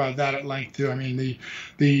speak about that at length too.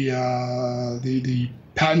 The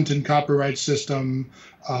patent and copyright system,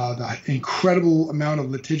 the incredible amount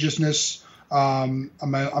of litigiousness among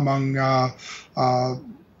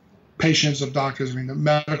patients of doctors. The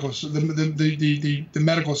medical system,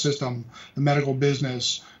 the medical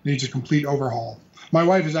business needs a complete overhaul. My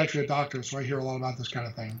wife is actually a doctor, so I hear a lot about this kind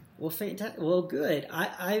of thing. Well, fantastic. Well, good.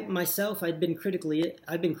 I myself, I've been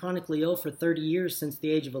chronically ill for 30 years since the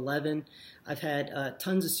age of 11. I've had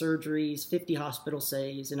tons of surgeries, 50 hospital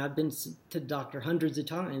stays, and I've been to the doctor hundreds of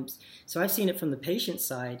times. So I've seen it from the patient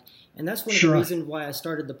side, and that's one of the reasons why I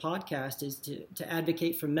started the podcast is to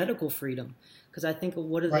advocate for medical freedom, because I think a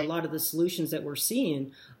lot of the solutions that we're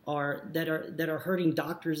seeing are hurting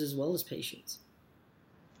doctors as well as patients.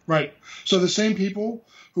 Right. So the same people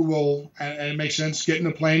who will, and it makes sense, get in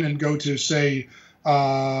a plane and go to, say,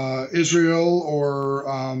 Israel or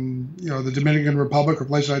the Dominican Republic or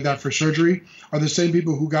places like that for surgery are the same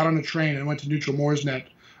people who got on a train and went to Neutral Morsnet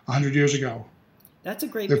 100 years ago. That's a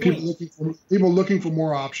great point. There are people looking for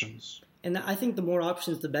more options. And I think the more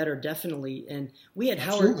options, the better, definitely. And we had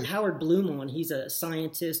Howard Bloom on. He's a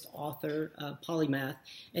scientist, author, polymath,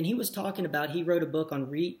 and he was talking about, he wrote a book on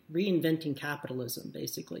reinventing capitalism,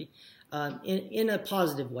 basically, in a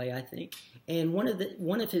positive way, I think. And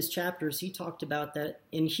one of his chapters, he talked about that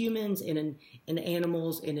in humans and in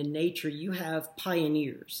animals and in nature, you have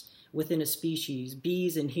pioneers within a species,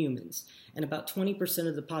 bees and humans. And about 20%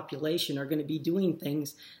 of the population are going to be doing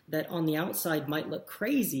things that on the outside might look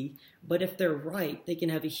crazy, but if they're right, they can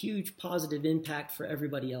have a huge positive impact for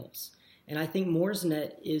everybody else. And I think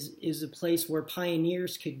Morsnet is a place where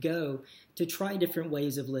pioneers could go to try different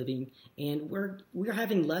ways of living. And we're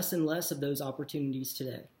having less and less of those opportunities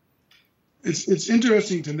today. It's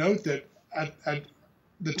interesting to note that at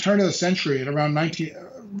the turn of the century, at around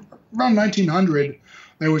 1900,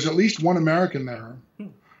 there was at least one American there.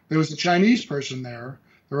 There was a Chinese person there.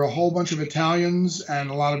 There were a whole bunch of Italians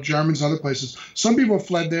and a lot of Germans and other places. Some people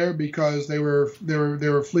fled there because they were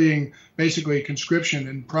fleeing basically conscription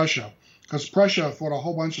in Prussia, because Prussia fought a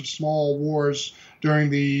whole bunch of small wars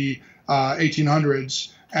during the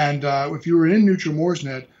 1800s. And if you were in Neutral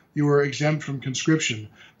Morsnet, you were exempt from conscription.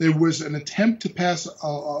 There was an attempt to pass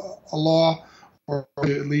a law, or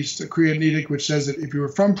at least create an edict which says that if you were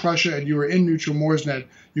from Prussia and you were in Neutral Morsnet,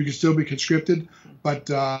 you could still be conscripted. But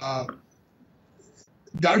that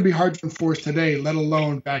would be hard to enforce today, let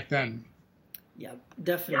alone back then. Yeah,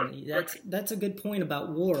 definitely. That's a good point about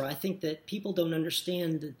war. I think that people don't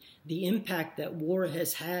understand the impact that war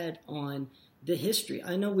has had on the history.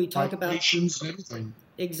 I know we talk about Nations and everything.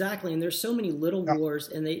 exactly, and there's so many little Yeah. wars,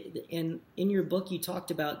 and in your book you talked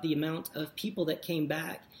about the amount of people that came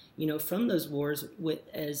back, from those wars with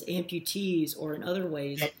as amputees or in other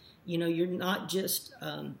ways. Yep. You're not just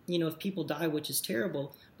if people die, which is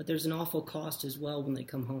terrible, but there's an awful cost as well when they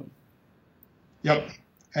come home. Yep.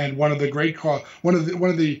 And one of the great cost,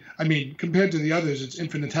 I mean, compared to the others, it's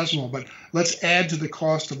infinitesimal. But let's add to the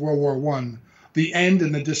cost of World War One, the end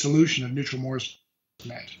and the dissolution of Neutral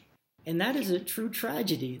Morsnet. And that is a true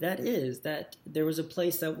tragedy. That there was a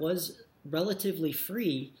place that was relatively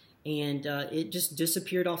free, and it just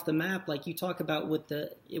disappeared off the map, like you talk about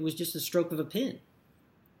it was just a stroke of a pen.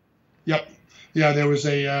 Yep. Yeah, there was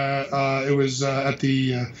it was at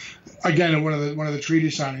the again one of the treaty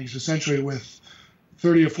signings, essentially with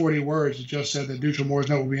 30 or 40 words. It just said that Neutral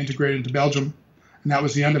Morsnet will be integrated into Belgium, and that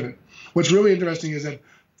was the end of it. What's really interesting is that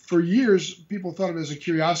for years people thought of it as a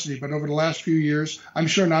curiosity, but over the last few years, I'm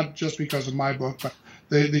sure not just because of my book, but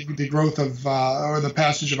the growth of or the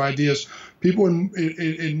passage of ideas, people in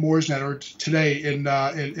Morsnet, or today in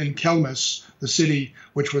Kelmis, the city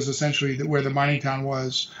which was essentially where the mining town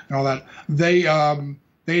was and all that, they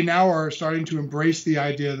now are starting to embrace the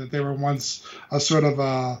idea that they were once a sort of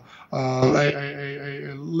a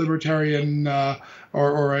libertarian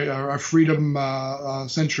or a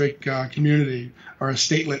freedom-centric community, or a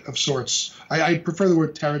statelet of sorts. I prefer the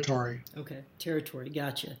word territory. Okay, territory,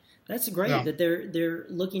 gotcha. That's great that they're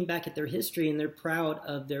looking back at their history and they're proud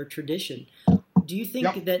of their tradition. Do you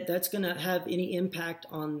think that that's going to have any impact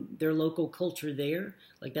on their local culture there?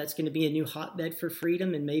 Like that's going to be a new hotbed for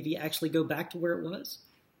freedom and maybe actually go back to where it was?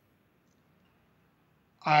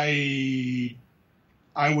 I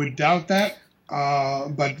would doubt that,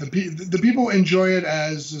 but the people enjoy it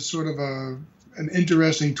as a sort of an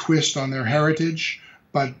interesting twist on their heritage.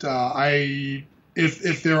 But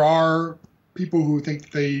if there are people who think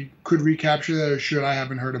that they could recapture that or should, I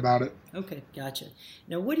haven't heard about it. Okay, gotcha.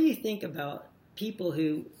 Now, what do you think about people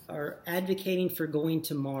who are advocating for going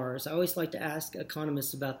to Mars? I always like to ask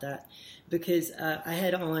economists about that because I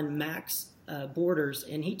had on Max Borders,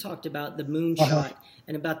 and he talked about the moonshot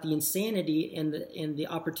and about the insanity and the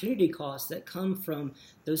opportunity costs that come from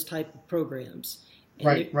those type of programs. And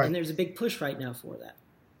right. And there's a big push right now for that.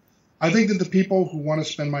 I think that the people who want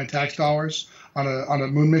to spend my tax dollars on a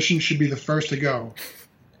moon mission should be the first to go.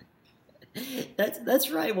 That's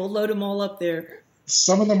right. We'll load them all up there.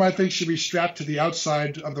 Some of them, I think, should be strapped to the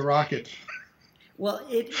outside of the rocket. Well,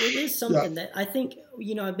 it is something that I think,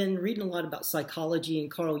 I've been reading a lot about psychology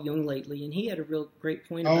and Carl Jung lately, and he had a real great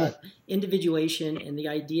point about individuation and the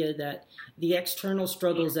idea that the external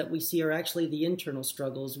struggles that we see are actually the internal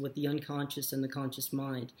struggles with the unconscious and the conscious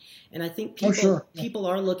mind. And I think people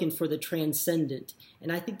are looking for the transcendent.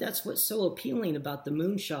 And I think that's what's so appealing about the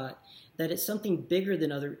moonshot, that it's something bigger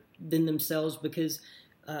than themselves, because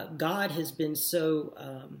God has been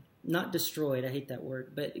so not destroyed, I hate that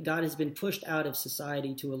word, but God has been pushed out of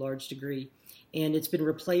society to a large degree, and it's been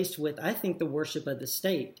replaced with, I think, the worship of the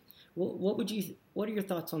state. What are your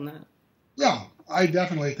thoughts on that? Yeah, I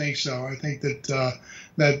definitely think so. I think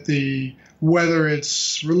that whether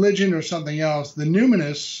it's religion or something else, the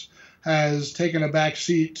numinous has taken a back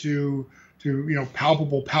seat to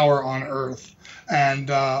palpable power on earth,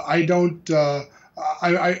 and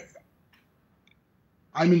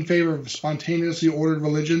I'm in favor of spontaneously ordered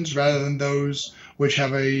religions rather than those which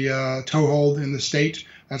have a toehold in the state.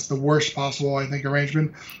 That's the worst possible, I think,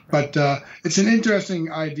 arrangement. But it's an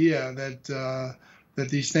interesting idea that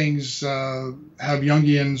these things have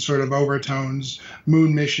Jungian sort of overtones,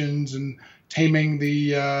 moon missions and taming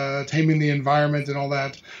the environment and all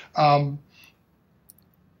that.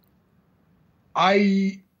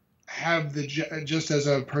 I have just as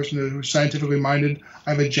a person who's scientifically minded,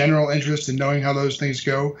 I have a general interest in knowing how those things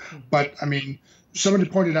go. But I mean, somebody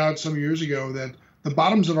pointed out some years ago that the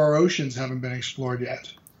bottoms of our oceans haven't been explored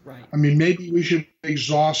yet. Right. I mean, maybe we should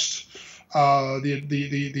exhaust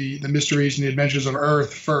the mysteries and the adventures of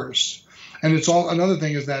Earth first. And it's all another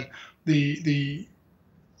thing is that the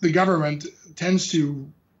government tends to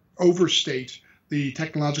overstate the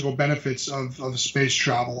technological benefits of space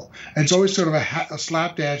travel. And it's always sort of a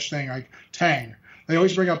slapdash thing, like Tang. They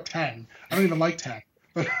always bring up Tang. I don't even like Tang.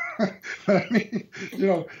 But I mean,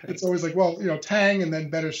 it's always like, well, Tang and then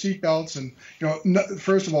better seatbelts. And,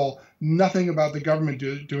 first of all, nothing about the government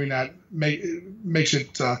doing that makes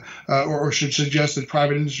it or should suggest that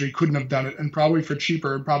private industry couldn't have done it, and probably for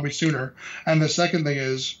cheaper and probably sooner. And the second thing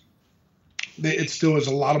is, it still is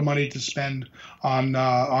a lot of money to spend on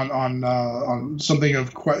something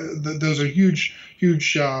of those are huge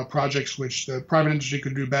projects which the private industry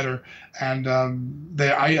could do better, and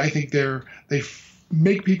I think they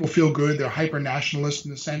make people feel good. They're hyper nationalist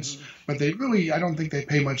in a sense, but I don't think they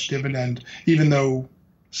pay much dividend, even though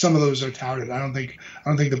some of those are touted. I don't think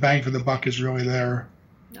the bang for the buck is really there.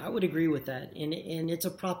 I would agree with that, and it's a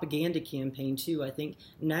propaganda campaign too. I think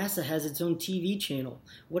NASA has its own TV channel.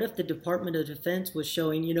 What if the Department of Defense was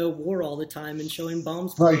showing war all the time and showing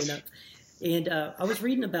bombs blowing up? And I was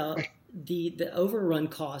reading about the overrun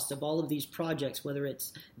cost of all of these projects, whether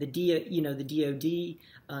it's the DoD,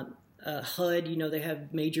 HUD. They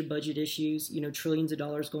have major budget issues. Trillions of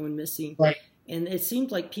dollars going missing. Right. And it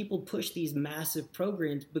seems like people push these massive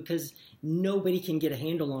programs because nobody can get a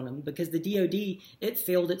handle on them, because the DoD, it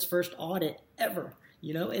failed its first audit ever,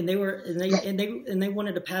 and they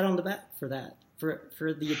wanted a pat on the back for that,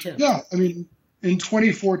 for the attempt. Yeah, I mean, in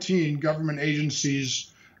 2014, government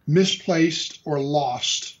agencies misplaced or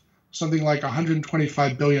lost something like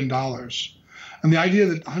 $125 billion. And the idea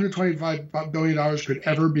that $125 billion could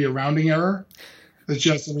ever be a rounding error, it's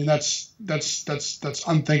just, I mean, that's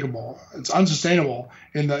unthinkable. It's unsustainable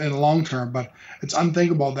in the long term, but it's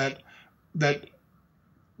unthinkable that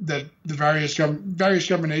the various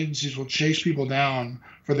government agencies will chase people down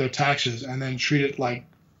for their taxes and then treat it like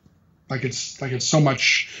it's so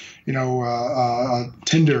much,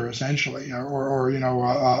 Tinder essentially,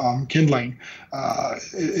 or kindling.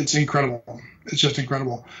 It's incredible. It's just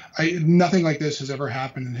incredible. Nothing like this has ever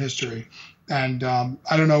happened in history, and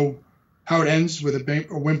I don't know how it ends with a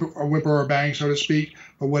whimper or a bang, so to speak.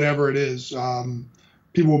 But whatever it is,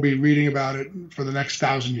 people will be reading about it for the next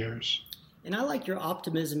 1,000 years. And I like your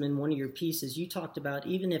optimism in one of your pieces. You talked about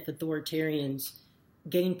even if authoritarians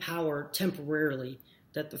gain power temporarily,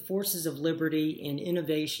 that the forces of liberty and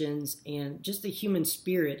innovations and just the human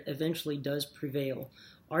spirit eventually does prevail.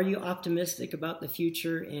 Are you optimistic about the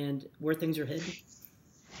future and where things are headed?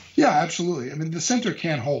 Yeah, absolutely. I mean, the center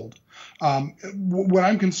can't hold. What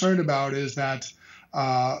I'm concerned about is that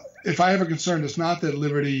if I have a concern, it's not that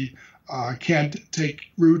liberty can't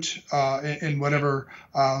take root in whatever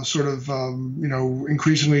sort of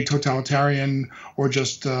increasingly totalitarian or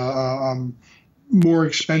just more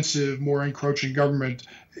expensive, more encroaching government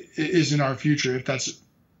is in our future, if that's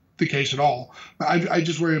the case at all. But I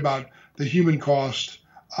just worry about the human cost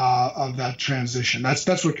of that transition.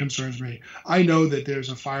 That's what concerns me. I know that there's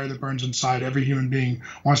a fire that burns inside. Every human being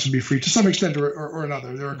wants to be free to some extent or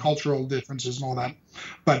another. There are cultural differences and all that.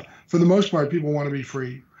 But for the most part, people want to be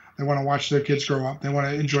free. They want to watch their kids grow up. They want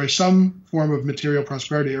to enjoy some form of material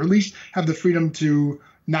prosperity, or at least have the freedom to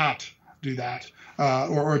not do that,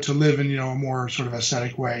 or to live in a more sort of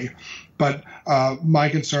ascetic way. But my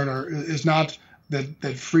concern is not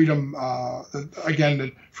that freedom,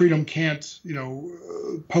 that freedom can't,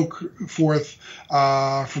 poke forth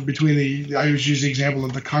from between I always use the example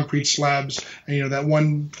of the concrete slabs, and that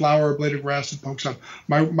one flower or blade of grass that pokes up.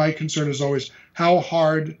 My concern is always how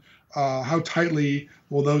hard, how tightly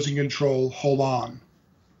will those in control hold on?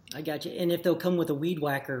 I got you. And if they'll come with a weed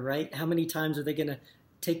whacker, right? How many times are they going to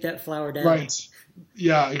take that flower down? Right.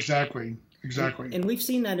 Yeah, exactly. And we've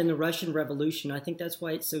seen that in the Russian Revolution. I think that's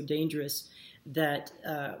why it's so dangerous that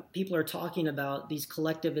people are talking about these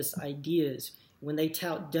collectivist ideas when they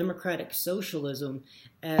tout democratic socialism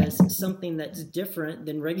as something that's different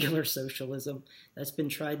than regular socialism that's been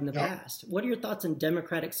tried in the past. What are your thoughts on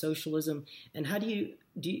democratic socialism, and how do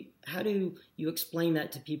you explain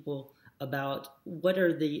that to people about what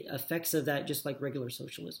are the effects of that, just like regular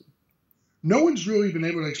socialism? No one's really been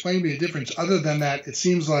able to explain to me a difference other than that it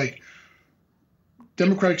seems like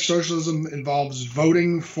democratic socialism involves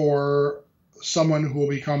voting for someone who will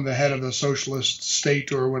become the head of a socialist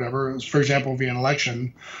state or whatever, for example, via an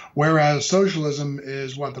election, whereas socialism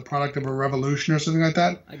is the product of a revolution or something like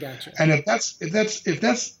that. I got you. And if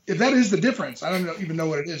that is the difference, I don't even know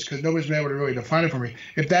what it is because nobody's been able to really define it for me.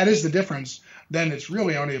 If that is the difference, then it's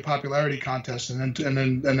really only a popularity contest, and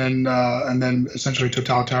then essentially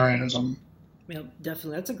totalitarianism. Yeah,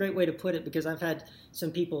 definitely. That's a great way to put it, because I've had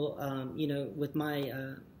some people, with my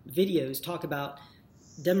videos talk about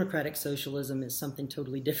democratic socialism is something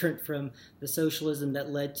totally different from the socialism that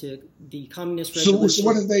led to the communist revolution. So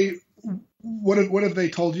what have they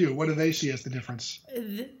told you? What do they see as the difference?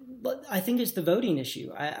 I think it's the voting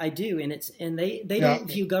issue. I do, and they don't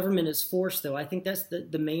view government as force, though. I think that's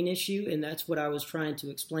the main issue, and that's what I was trying to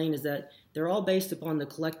explain, is that they're all based upon the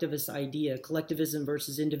collectivist idea, collectivism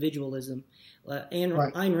versus individualism.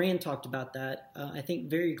 Ayn Rand talked about that, I think,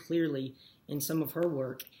 very clearly in some of her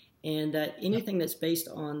work, and that anything that's based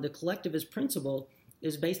on the collectivist principle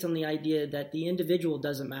is based on the idea that the individual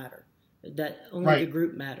doesn't matter, that only Right. the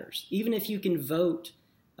group matters, even if you can vote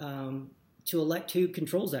to elect who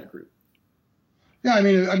controls that group. Yeah, I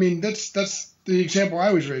mean that's the example I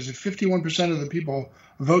always raise. If 51% of the people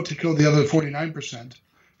vote to kill the other 49%,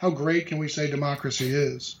 how great can we say democracy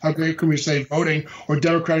is? How great can we say voting or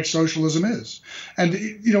democratic socialism is? And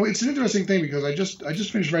it's an interesting thing because I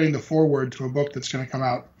just finished writing the foreword to a book that's going to come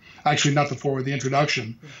out. Actually, not the foreword, the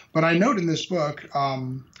introduction. But I note in this book,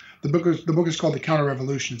 the book is called The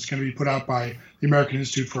Counter-Revolution. It's going to be put out by the American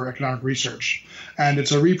Institute for Economic Research, and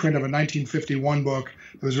it's a reprint of a 1951 book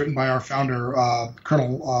that was written by our founder,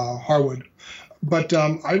 Colonel Harwood. But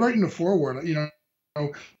I write in the foreword,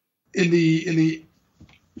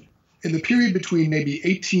 in the period between maybe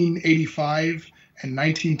 1885 and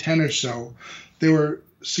 1910 or so, there were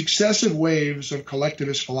successive waves of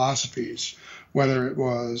collectivist philosophies, whether it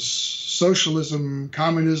was socialism,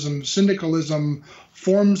 communism, syndicalism,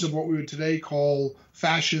 forms of what we would today call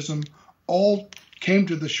fascism, all came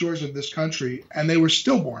to the shores of this country, and they were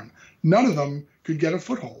stillborn. None of them could get a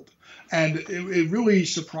foothold. And it really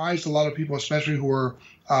surprised a lot of people, especially who were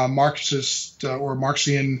Marxist or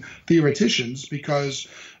Marxian theoreticians, because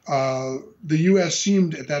the U.S.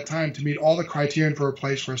 seemed at that time to meet all the criterion for a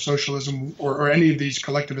place where socialism or any of these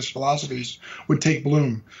collectivist philosophies would take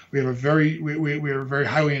bloom. We are very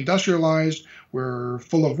highly industrialized. We're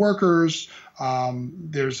full of workers.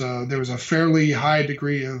 There was a fairly high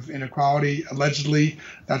degree of inequality, allegedly,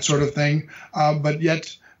 that sort of thing. But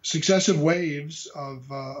yet, successive waves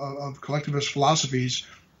of collectivist philosophies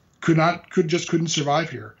couldn't survive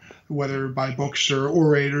here, whether by books or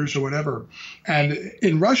orators or whatever. And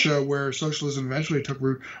in Russia, where socialism eventually took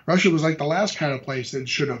root, Russia was like the last kind of place that it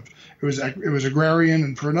should have. It was agrarian,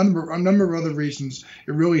 and for a number of other reasons,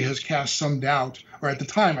 it really has cast some doubt, or at the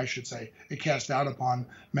time, I should say, it cast doubt upon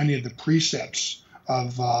many of the precepts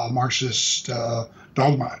of Marxist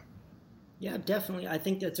dogma. Yeah, definitely. I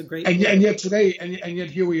think that's a great. And yet today, and yet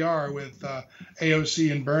here we are with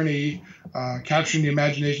AOC and Bernie capturing the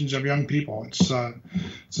imaginations of young people.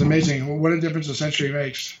 It's amazing what a difference a century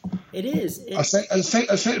makes. It is.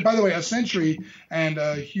 By the way, a century and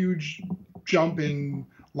a huge jump in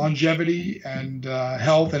longevity and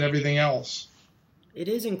health and everything else. It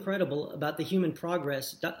is incredible about the human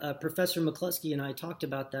progress. Professor McCluskey and I talked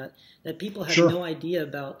about that people have no idea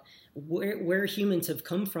about where humans have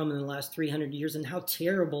come from in the last 300 years and how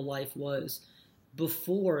terrible life was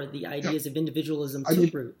before the ideas of individualism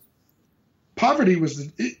took root. Poverty was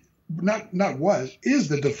is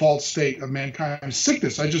the default state of mankind.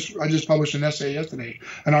 Sickness. I just published an essay yesterday,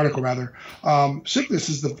 an article rather. Sickness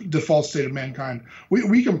is the default state of mankind.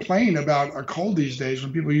 We complain about a cold these days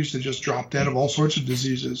when people used to just drop dead of all sorts of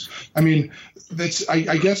diseases. I mean,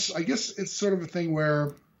 I guess it's sort of a thing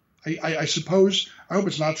where I suppose, I hope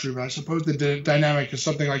it's not true, but I suppose the dynamic is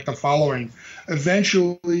something like the following.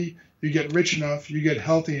 Eventually, you get rich enough, you get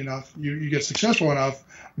healthy enough, you get successful enough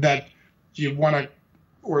that you want to,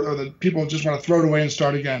 or that people just want to throw it away and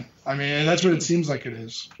start again. I mean, that's what it seems like it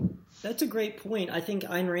is. That's a great point. I think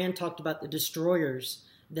Ayn Rand talked about the destroyers,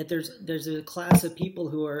 that there's a class of people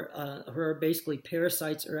who are basically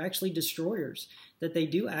parasites or actually destroyers, that they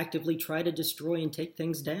do actively try to destroy and take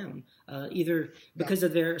things down, either because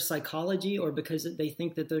of their psychology or because they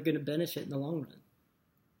think that they're going to benefit in the long run.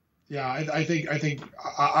 Yeah, I think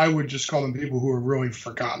I would just call them people who are really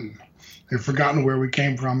forgotten. They've forgotten where we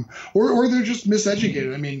came from, or they're just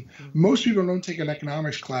miseducated. I mean, most people don't take an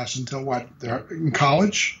economics class until what? They're in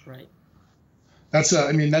college. Right.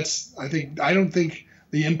 I don't think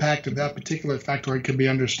the impact of that particular factoid can be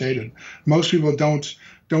understated. Most people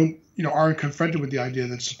aren't confronted with the idea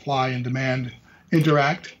that supply and demand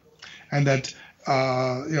interact, and that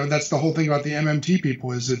that's the whole thing about the MMT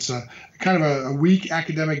people, is it's a kind of a weak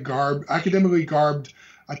academically garbed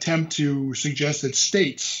attempt to suggest that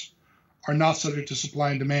states are not subject to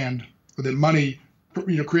supply and demand, or that money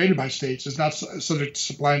created by states is not subject to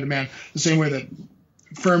supply and demand the same way that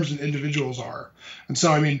firms and individuals are. And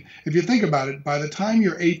so, I mean, if you think about it, by the time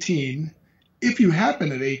you're 18, if you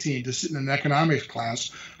happen at 18 to sit in an economics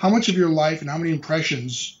class, how much of your life and how many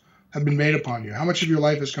impressions have been made upon you? How much of your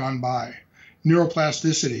life has gone by?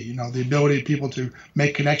 Neuroplasticity, the ability of people to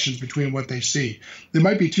make connections between what they see. It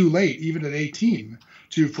might be too late, even at 18,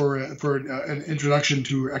 for an introduction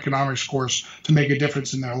to economics course to make a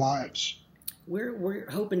difference in their lives. We're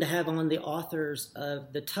hoping to have on the authors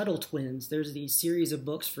of the Tuttle Twins. There's these series of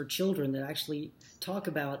books for children that actually talk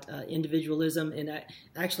about individualism, and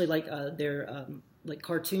actually they're like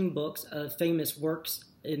cartoon books of famous works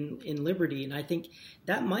in liberty. And I think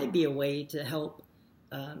that might be a way to help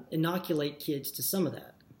inoculate kids to some of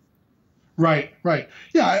that. Right, right.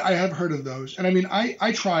 Yeah, I have heard of those. And I mean,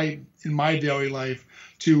 I try in my daily life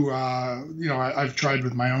to, I've tried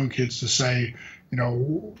with my own kids to say,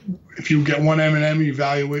 if you get one M&M, you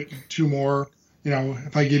value it, two more.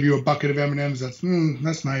 If I give you a bucket of M&Ms,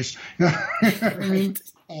 that's nice. I mean,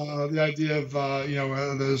 Right. the idea of,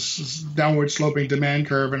 this downward sloping demand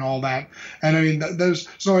curve and all that. And I mean,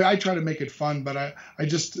 so I try to make it fun, but I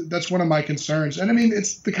just, that's one of my concerns. And I mean,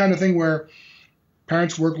 it's the kind of thing where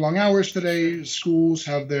parents work long hours today. Schools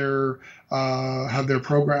have their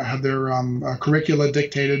curricula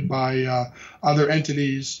dictated by other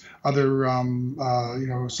entities, other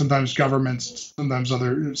sometimes governments, sometimes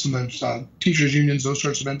teachers unions, those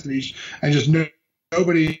sorts of entities, and just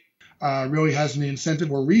nobody really has any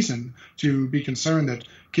incentive or reason to be concerned that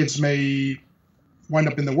kids may wind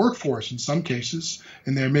up in the workforce in some cases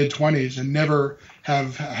in their mid-20s and never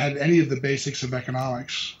have had any of the basics of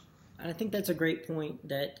economics. I think that's a great point.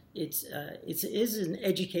 That it is an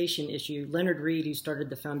education issue. Leonard Read, who started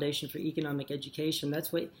the Foundation for Economic Education,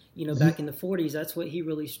 that's what back in the '40s. That's what he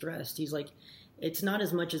really stressed. He's like, it's not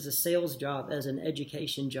as much as a sales job as an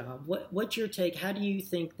education job. What's your take? How do you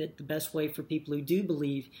think that the best way for people who do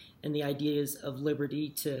believe in the ideas of liberty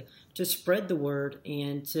to spread the word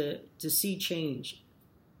and to see change?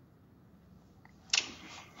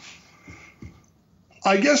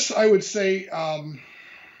 I guess I would say.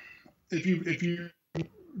 If you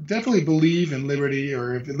definitely believe in liberty,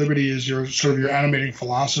 or if liberty is your sort of your animating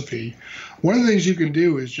philosophy, one of the things you can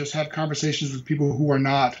do is just have conversations with people who are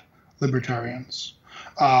not libertarians.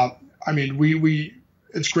 I mean, we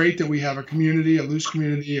it's great that we have a community, a loose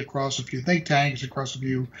community across a few think tanks, across a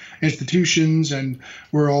few institutions, and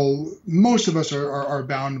most of us are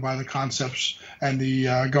bound by the concepts and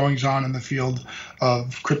the goings on in the field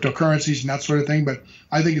of cryptocurrencies and that sort of thing. But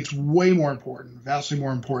I think it's way more important, vastly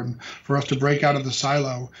more important, for us to break out of the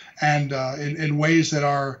silo and in ways that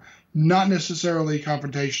are not necessarily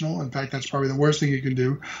confrontational. In fact, that's probably the worst thing you can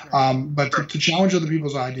do. But to challenge other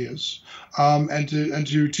people's ideas, and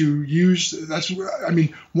to use that's. I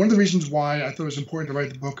mean, one of the reasons why I thought it was important to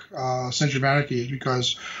write the book Century of Anarchy is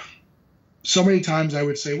because so many times I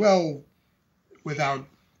would say, well, without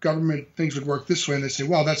government, things would work this way, and they say,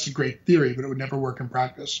 well, that's a great theory, but it would never work in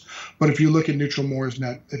practice. But if you look at Neutral Moors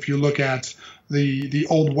Net, if you look at the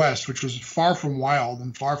Old West, which was far from wild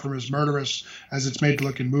and far from as murderous as it's made to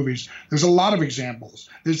look in movies, there's a lot of examples.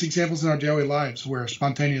 There's examples in our daily lives where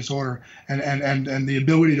spontaneous order and the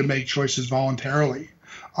ability to make choices voluntarily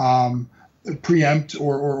preempt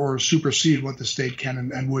or supersede what the state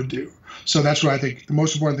can and would do. So that's what I think the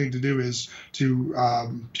most important thing to do is to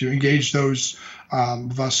engage those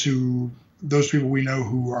of us those people we know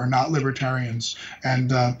who are not libertarians,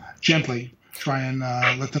 and gently try and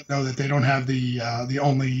let them know that they don't have the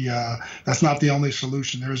only that's not the only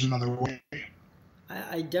solution. There is another way.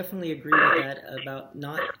 I definitely agree with that about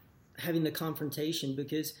not having the confrontation,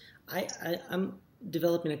 because I'm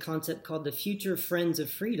developing a concept called the future friends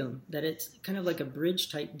of freedom, that it's kind of like a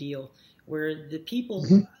bridge type deal where the people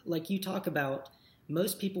like you talk about,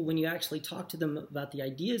 most people, when you actually talk to them about the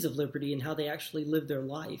ideas of liberty and how they actually live their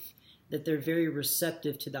life, that they're very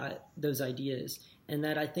receptive to those ideas. And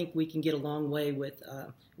that I think we can get a long way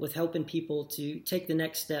with helping people to take the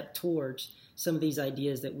next step towards some of these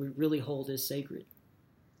ideas that we really hold as sacred.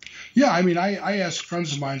 Yeah, I mean, I ask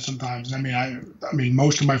friends of mine sometimes. I mean,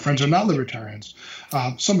 most of my friends are not libertarians.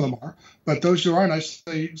 Some of them are, but those who aren't, I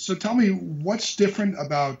say, so tell me what's different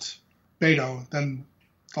about Beto than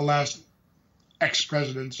the last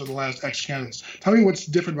ex-presidents or the last ex-candidates. Tell me what's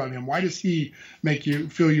different about him. Why does he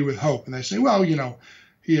fill you with hope? And they say, well,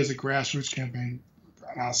 he has a grassroots campaign.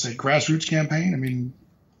 And I'll say, grassroots campaign? I mean,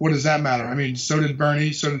 what does that matter? I mean, so did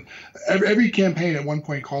Bernie. So did every campaign at one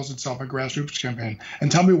point calls itself a grassroots campaign.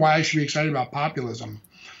 And tell me why I should be excited about populism.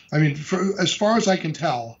 I mean, as far as I can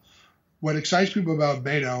tell, what excites people about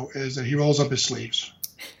Beto is that he rolls up his sleeves.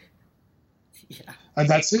 Yeah. And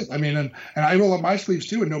that's it. I mean, and I roll up my sleeves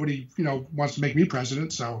too, and nobody, wants to make me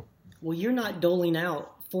president. So. Well, you're not doling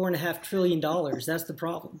out $4.5 trillion. That's the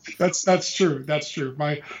problem. That's true. That's true.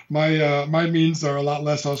 My means are a lot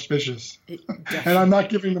less auspicious, and I'm not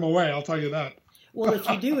giving them away. I'll tell you that. Well, if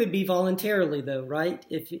you do, it'd be voluntarily, though, right?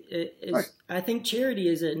 Right. I think charity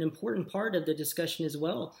is an important part of the discussion as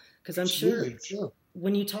well, because I'm sure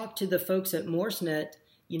when you talk to the folks at MooresNet,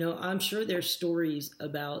 I'm sure there's stories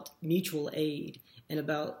about mutual aid and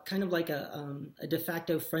about kind of like a de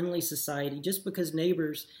facto friendly society, just because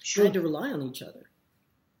neighbors had to rely on each other.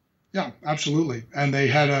 Yeah, absolutely. And they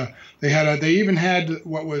even had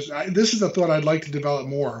what was, this is a thought I'd like to develop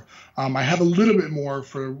more. I have a little bit more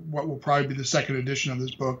for what will probably be the second edition of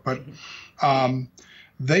this book, but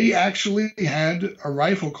they actually had a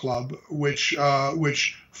rifle club which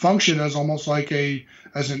functioned as almost like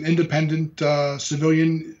as an independent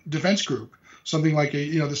civilian defense group, something like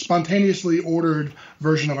the spontaneously ordered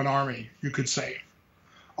version of an army, you could say.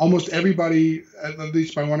 Almost everybody, at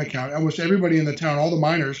least by one account, almost everybody in the town, all the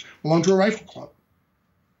miners, belonged to a rifle club.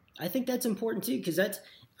 I think that's important too, because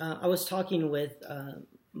I was talking with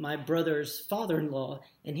my brother's father-in-law,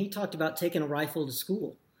 and he talked about taking a rifle to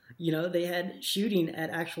school. They had shooting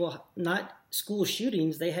at actual, not school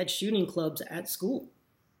shootings, they had shooting clubs at school.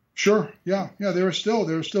 Sure, yeah. There were still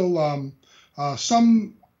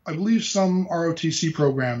some, I believe some ROTC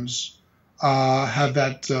programs had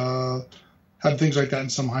things like that in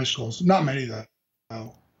some high schools. Not many though.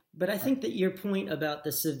 But I think that your point about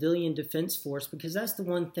the civilian defense force, because that's the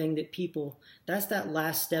one thing that that's that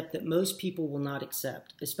last step that most people will not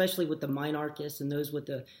accept, especially with the minarchists and those with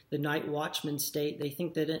the night watchman state. They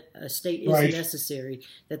think that a state is Right. necessary,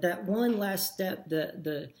 that one last step,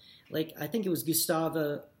 like I think it was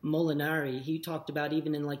Gustavo Molinari, he talked about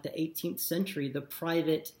even in like the 18th century, the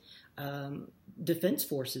private defense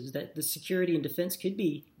forces, that the security and defense could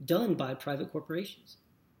be done by private corporations.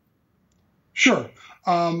 Sure.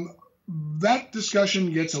 That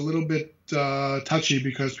discussion gets a little bit touchy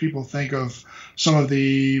because people think of some of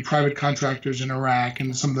the private contractors in Iraq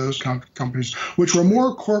and some of those companies, which were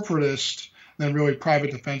more corporatist than really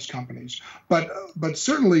private defense companies. But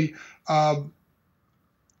certainly,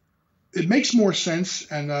 it makes more sense,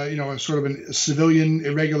 and a sort of a civilian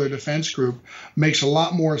irregular defense group makes a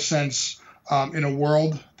lot more sense in a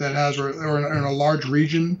world that has, or in a large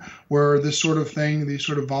region where this sort of thing, these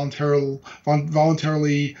sort of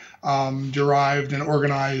voluntarily derived and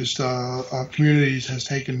organized communities has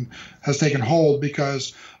taken hold.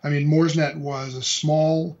 Because Mooresnet was a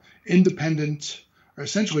small, independent, or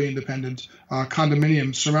essentially independent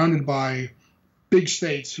condominium surrounded by big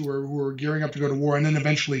states who were gearing up to go to war and then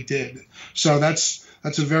eventually did. So that's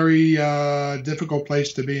a very difficult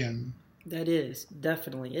place to be in. That is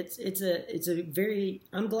definitely. It's a very.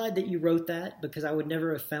 I'm glad that you wrote that, because I would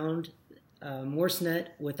never have found Mooresnet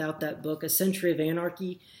without that book, A Century of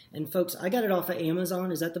Anarchy. And folks, I got it off of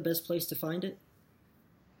Amazon. Is that the best place to find it?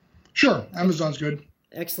 Sure, Amazon's good.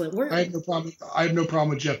 Excellent. I have no problem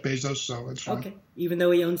with Jeff Bezos, so it's fine. Okay, even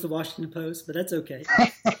though he owns the Washington Post, but that's okay.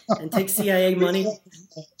 And takes CIA money.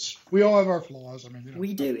 We all have our flaws.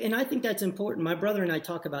 We do, and I think that's important. My brother and I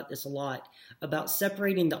talk about this a lot, about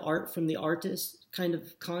separating the art from the artist kind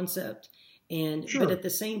of concept. And Sure. But at the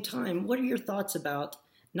same time, what are your thoughts about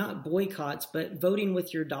not boycotts, but voting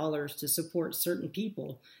with your dollars to support certain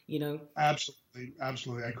people? Absolutely.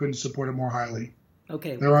 I couldn't support it more highly.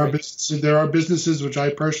 Okay. There are businesses which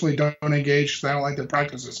I personally don't engage because I don't like their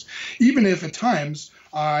practices, even if at times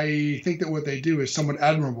I think that what they do is somewhat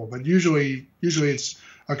admirable. But usually it's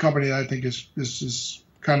a company that I think is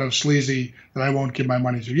kind of sleazy that I won't give my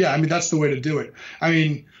money to. Yeah, that's the way to do it.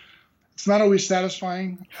 It's not always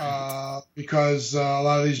satisfying because a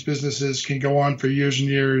lot of these businesses can go on for years and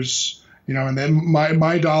years, and then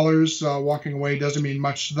my dollars walking away doesn't mean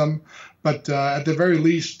much to them. But at the very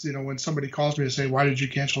least, when somebody calls me to say, "Why did you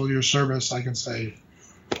cancel your service?" I can say,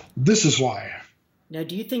 "This is why." Now,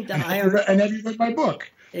 do you think the IRS... And have you read my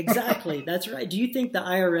book? Exactly, that's right. Do you think the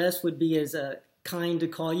IRS would be as kind to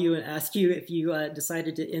call you and ask you if you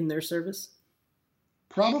decided to end their service?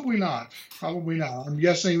 Probably not. I'm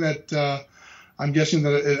guessing that at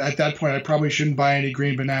that point I probably shouldn't buy any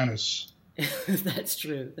green bananas. That's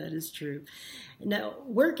true. That is true. Now,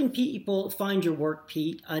 where can people find your work,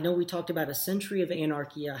 Pete? I know we talked about A Century of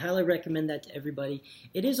Anarchy. I highly recommend that to everybody.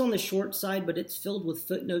 It is on the short side, but it's filled with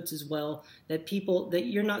footnotes as well that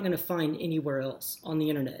you're not going to find anywhere else on the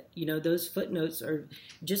internet. Those footnotes are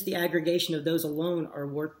just the aggregation of those alone are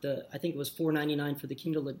worth I think it was $4.99 for the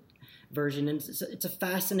Kindle version. And it's a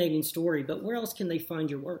fascinating story, but where else can they find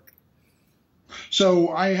your work? So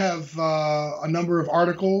I have a number of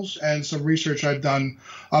articles and some research I've done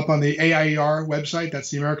up on the AIER website. That's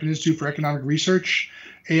the American Institute for Economic Research,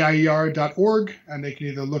 AIER.org. And they can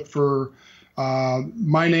either look for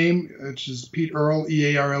my name, which is Pete Earle,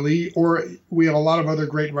 EARLE, or we have a lot of other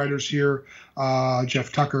great writers here,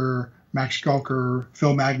 Jeff Tucker, Max Gulker,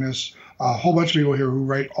 Phil Magnus, a whole bunch of people here who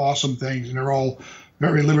write awesome things, and they're all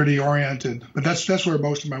very liberty-oriented. But that's where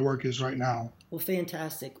most of my work is right now. Well,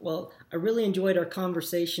 fantastic. Well, I really enjoyed our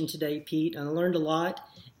conversation today, Pete, and I learned a lot.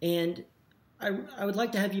 And I would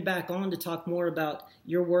like to have you back on to talk more about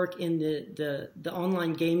your work in the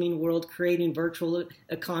online gaming world, creating virtual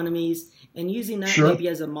economies, and using that Sure. maybe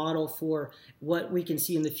as a model for what we can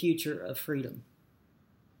see in the future of freedom.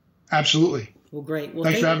 Absolutely. Well, great. Well,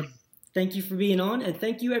 Thanks for having me. Thank you for being on, and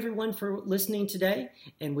thank you everyone for listening today,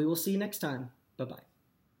 and we will see you next time. Bye-bye.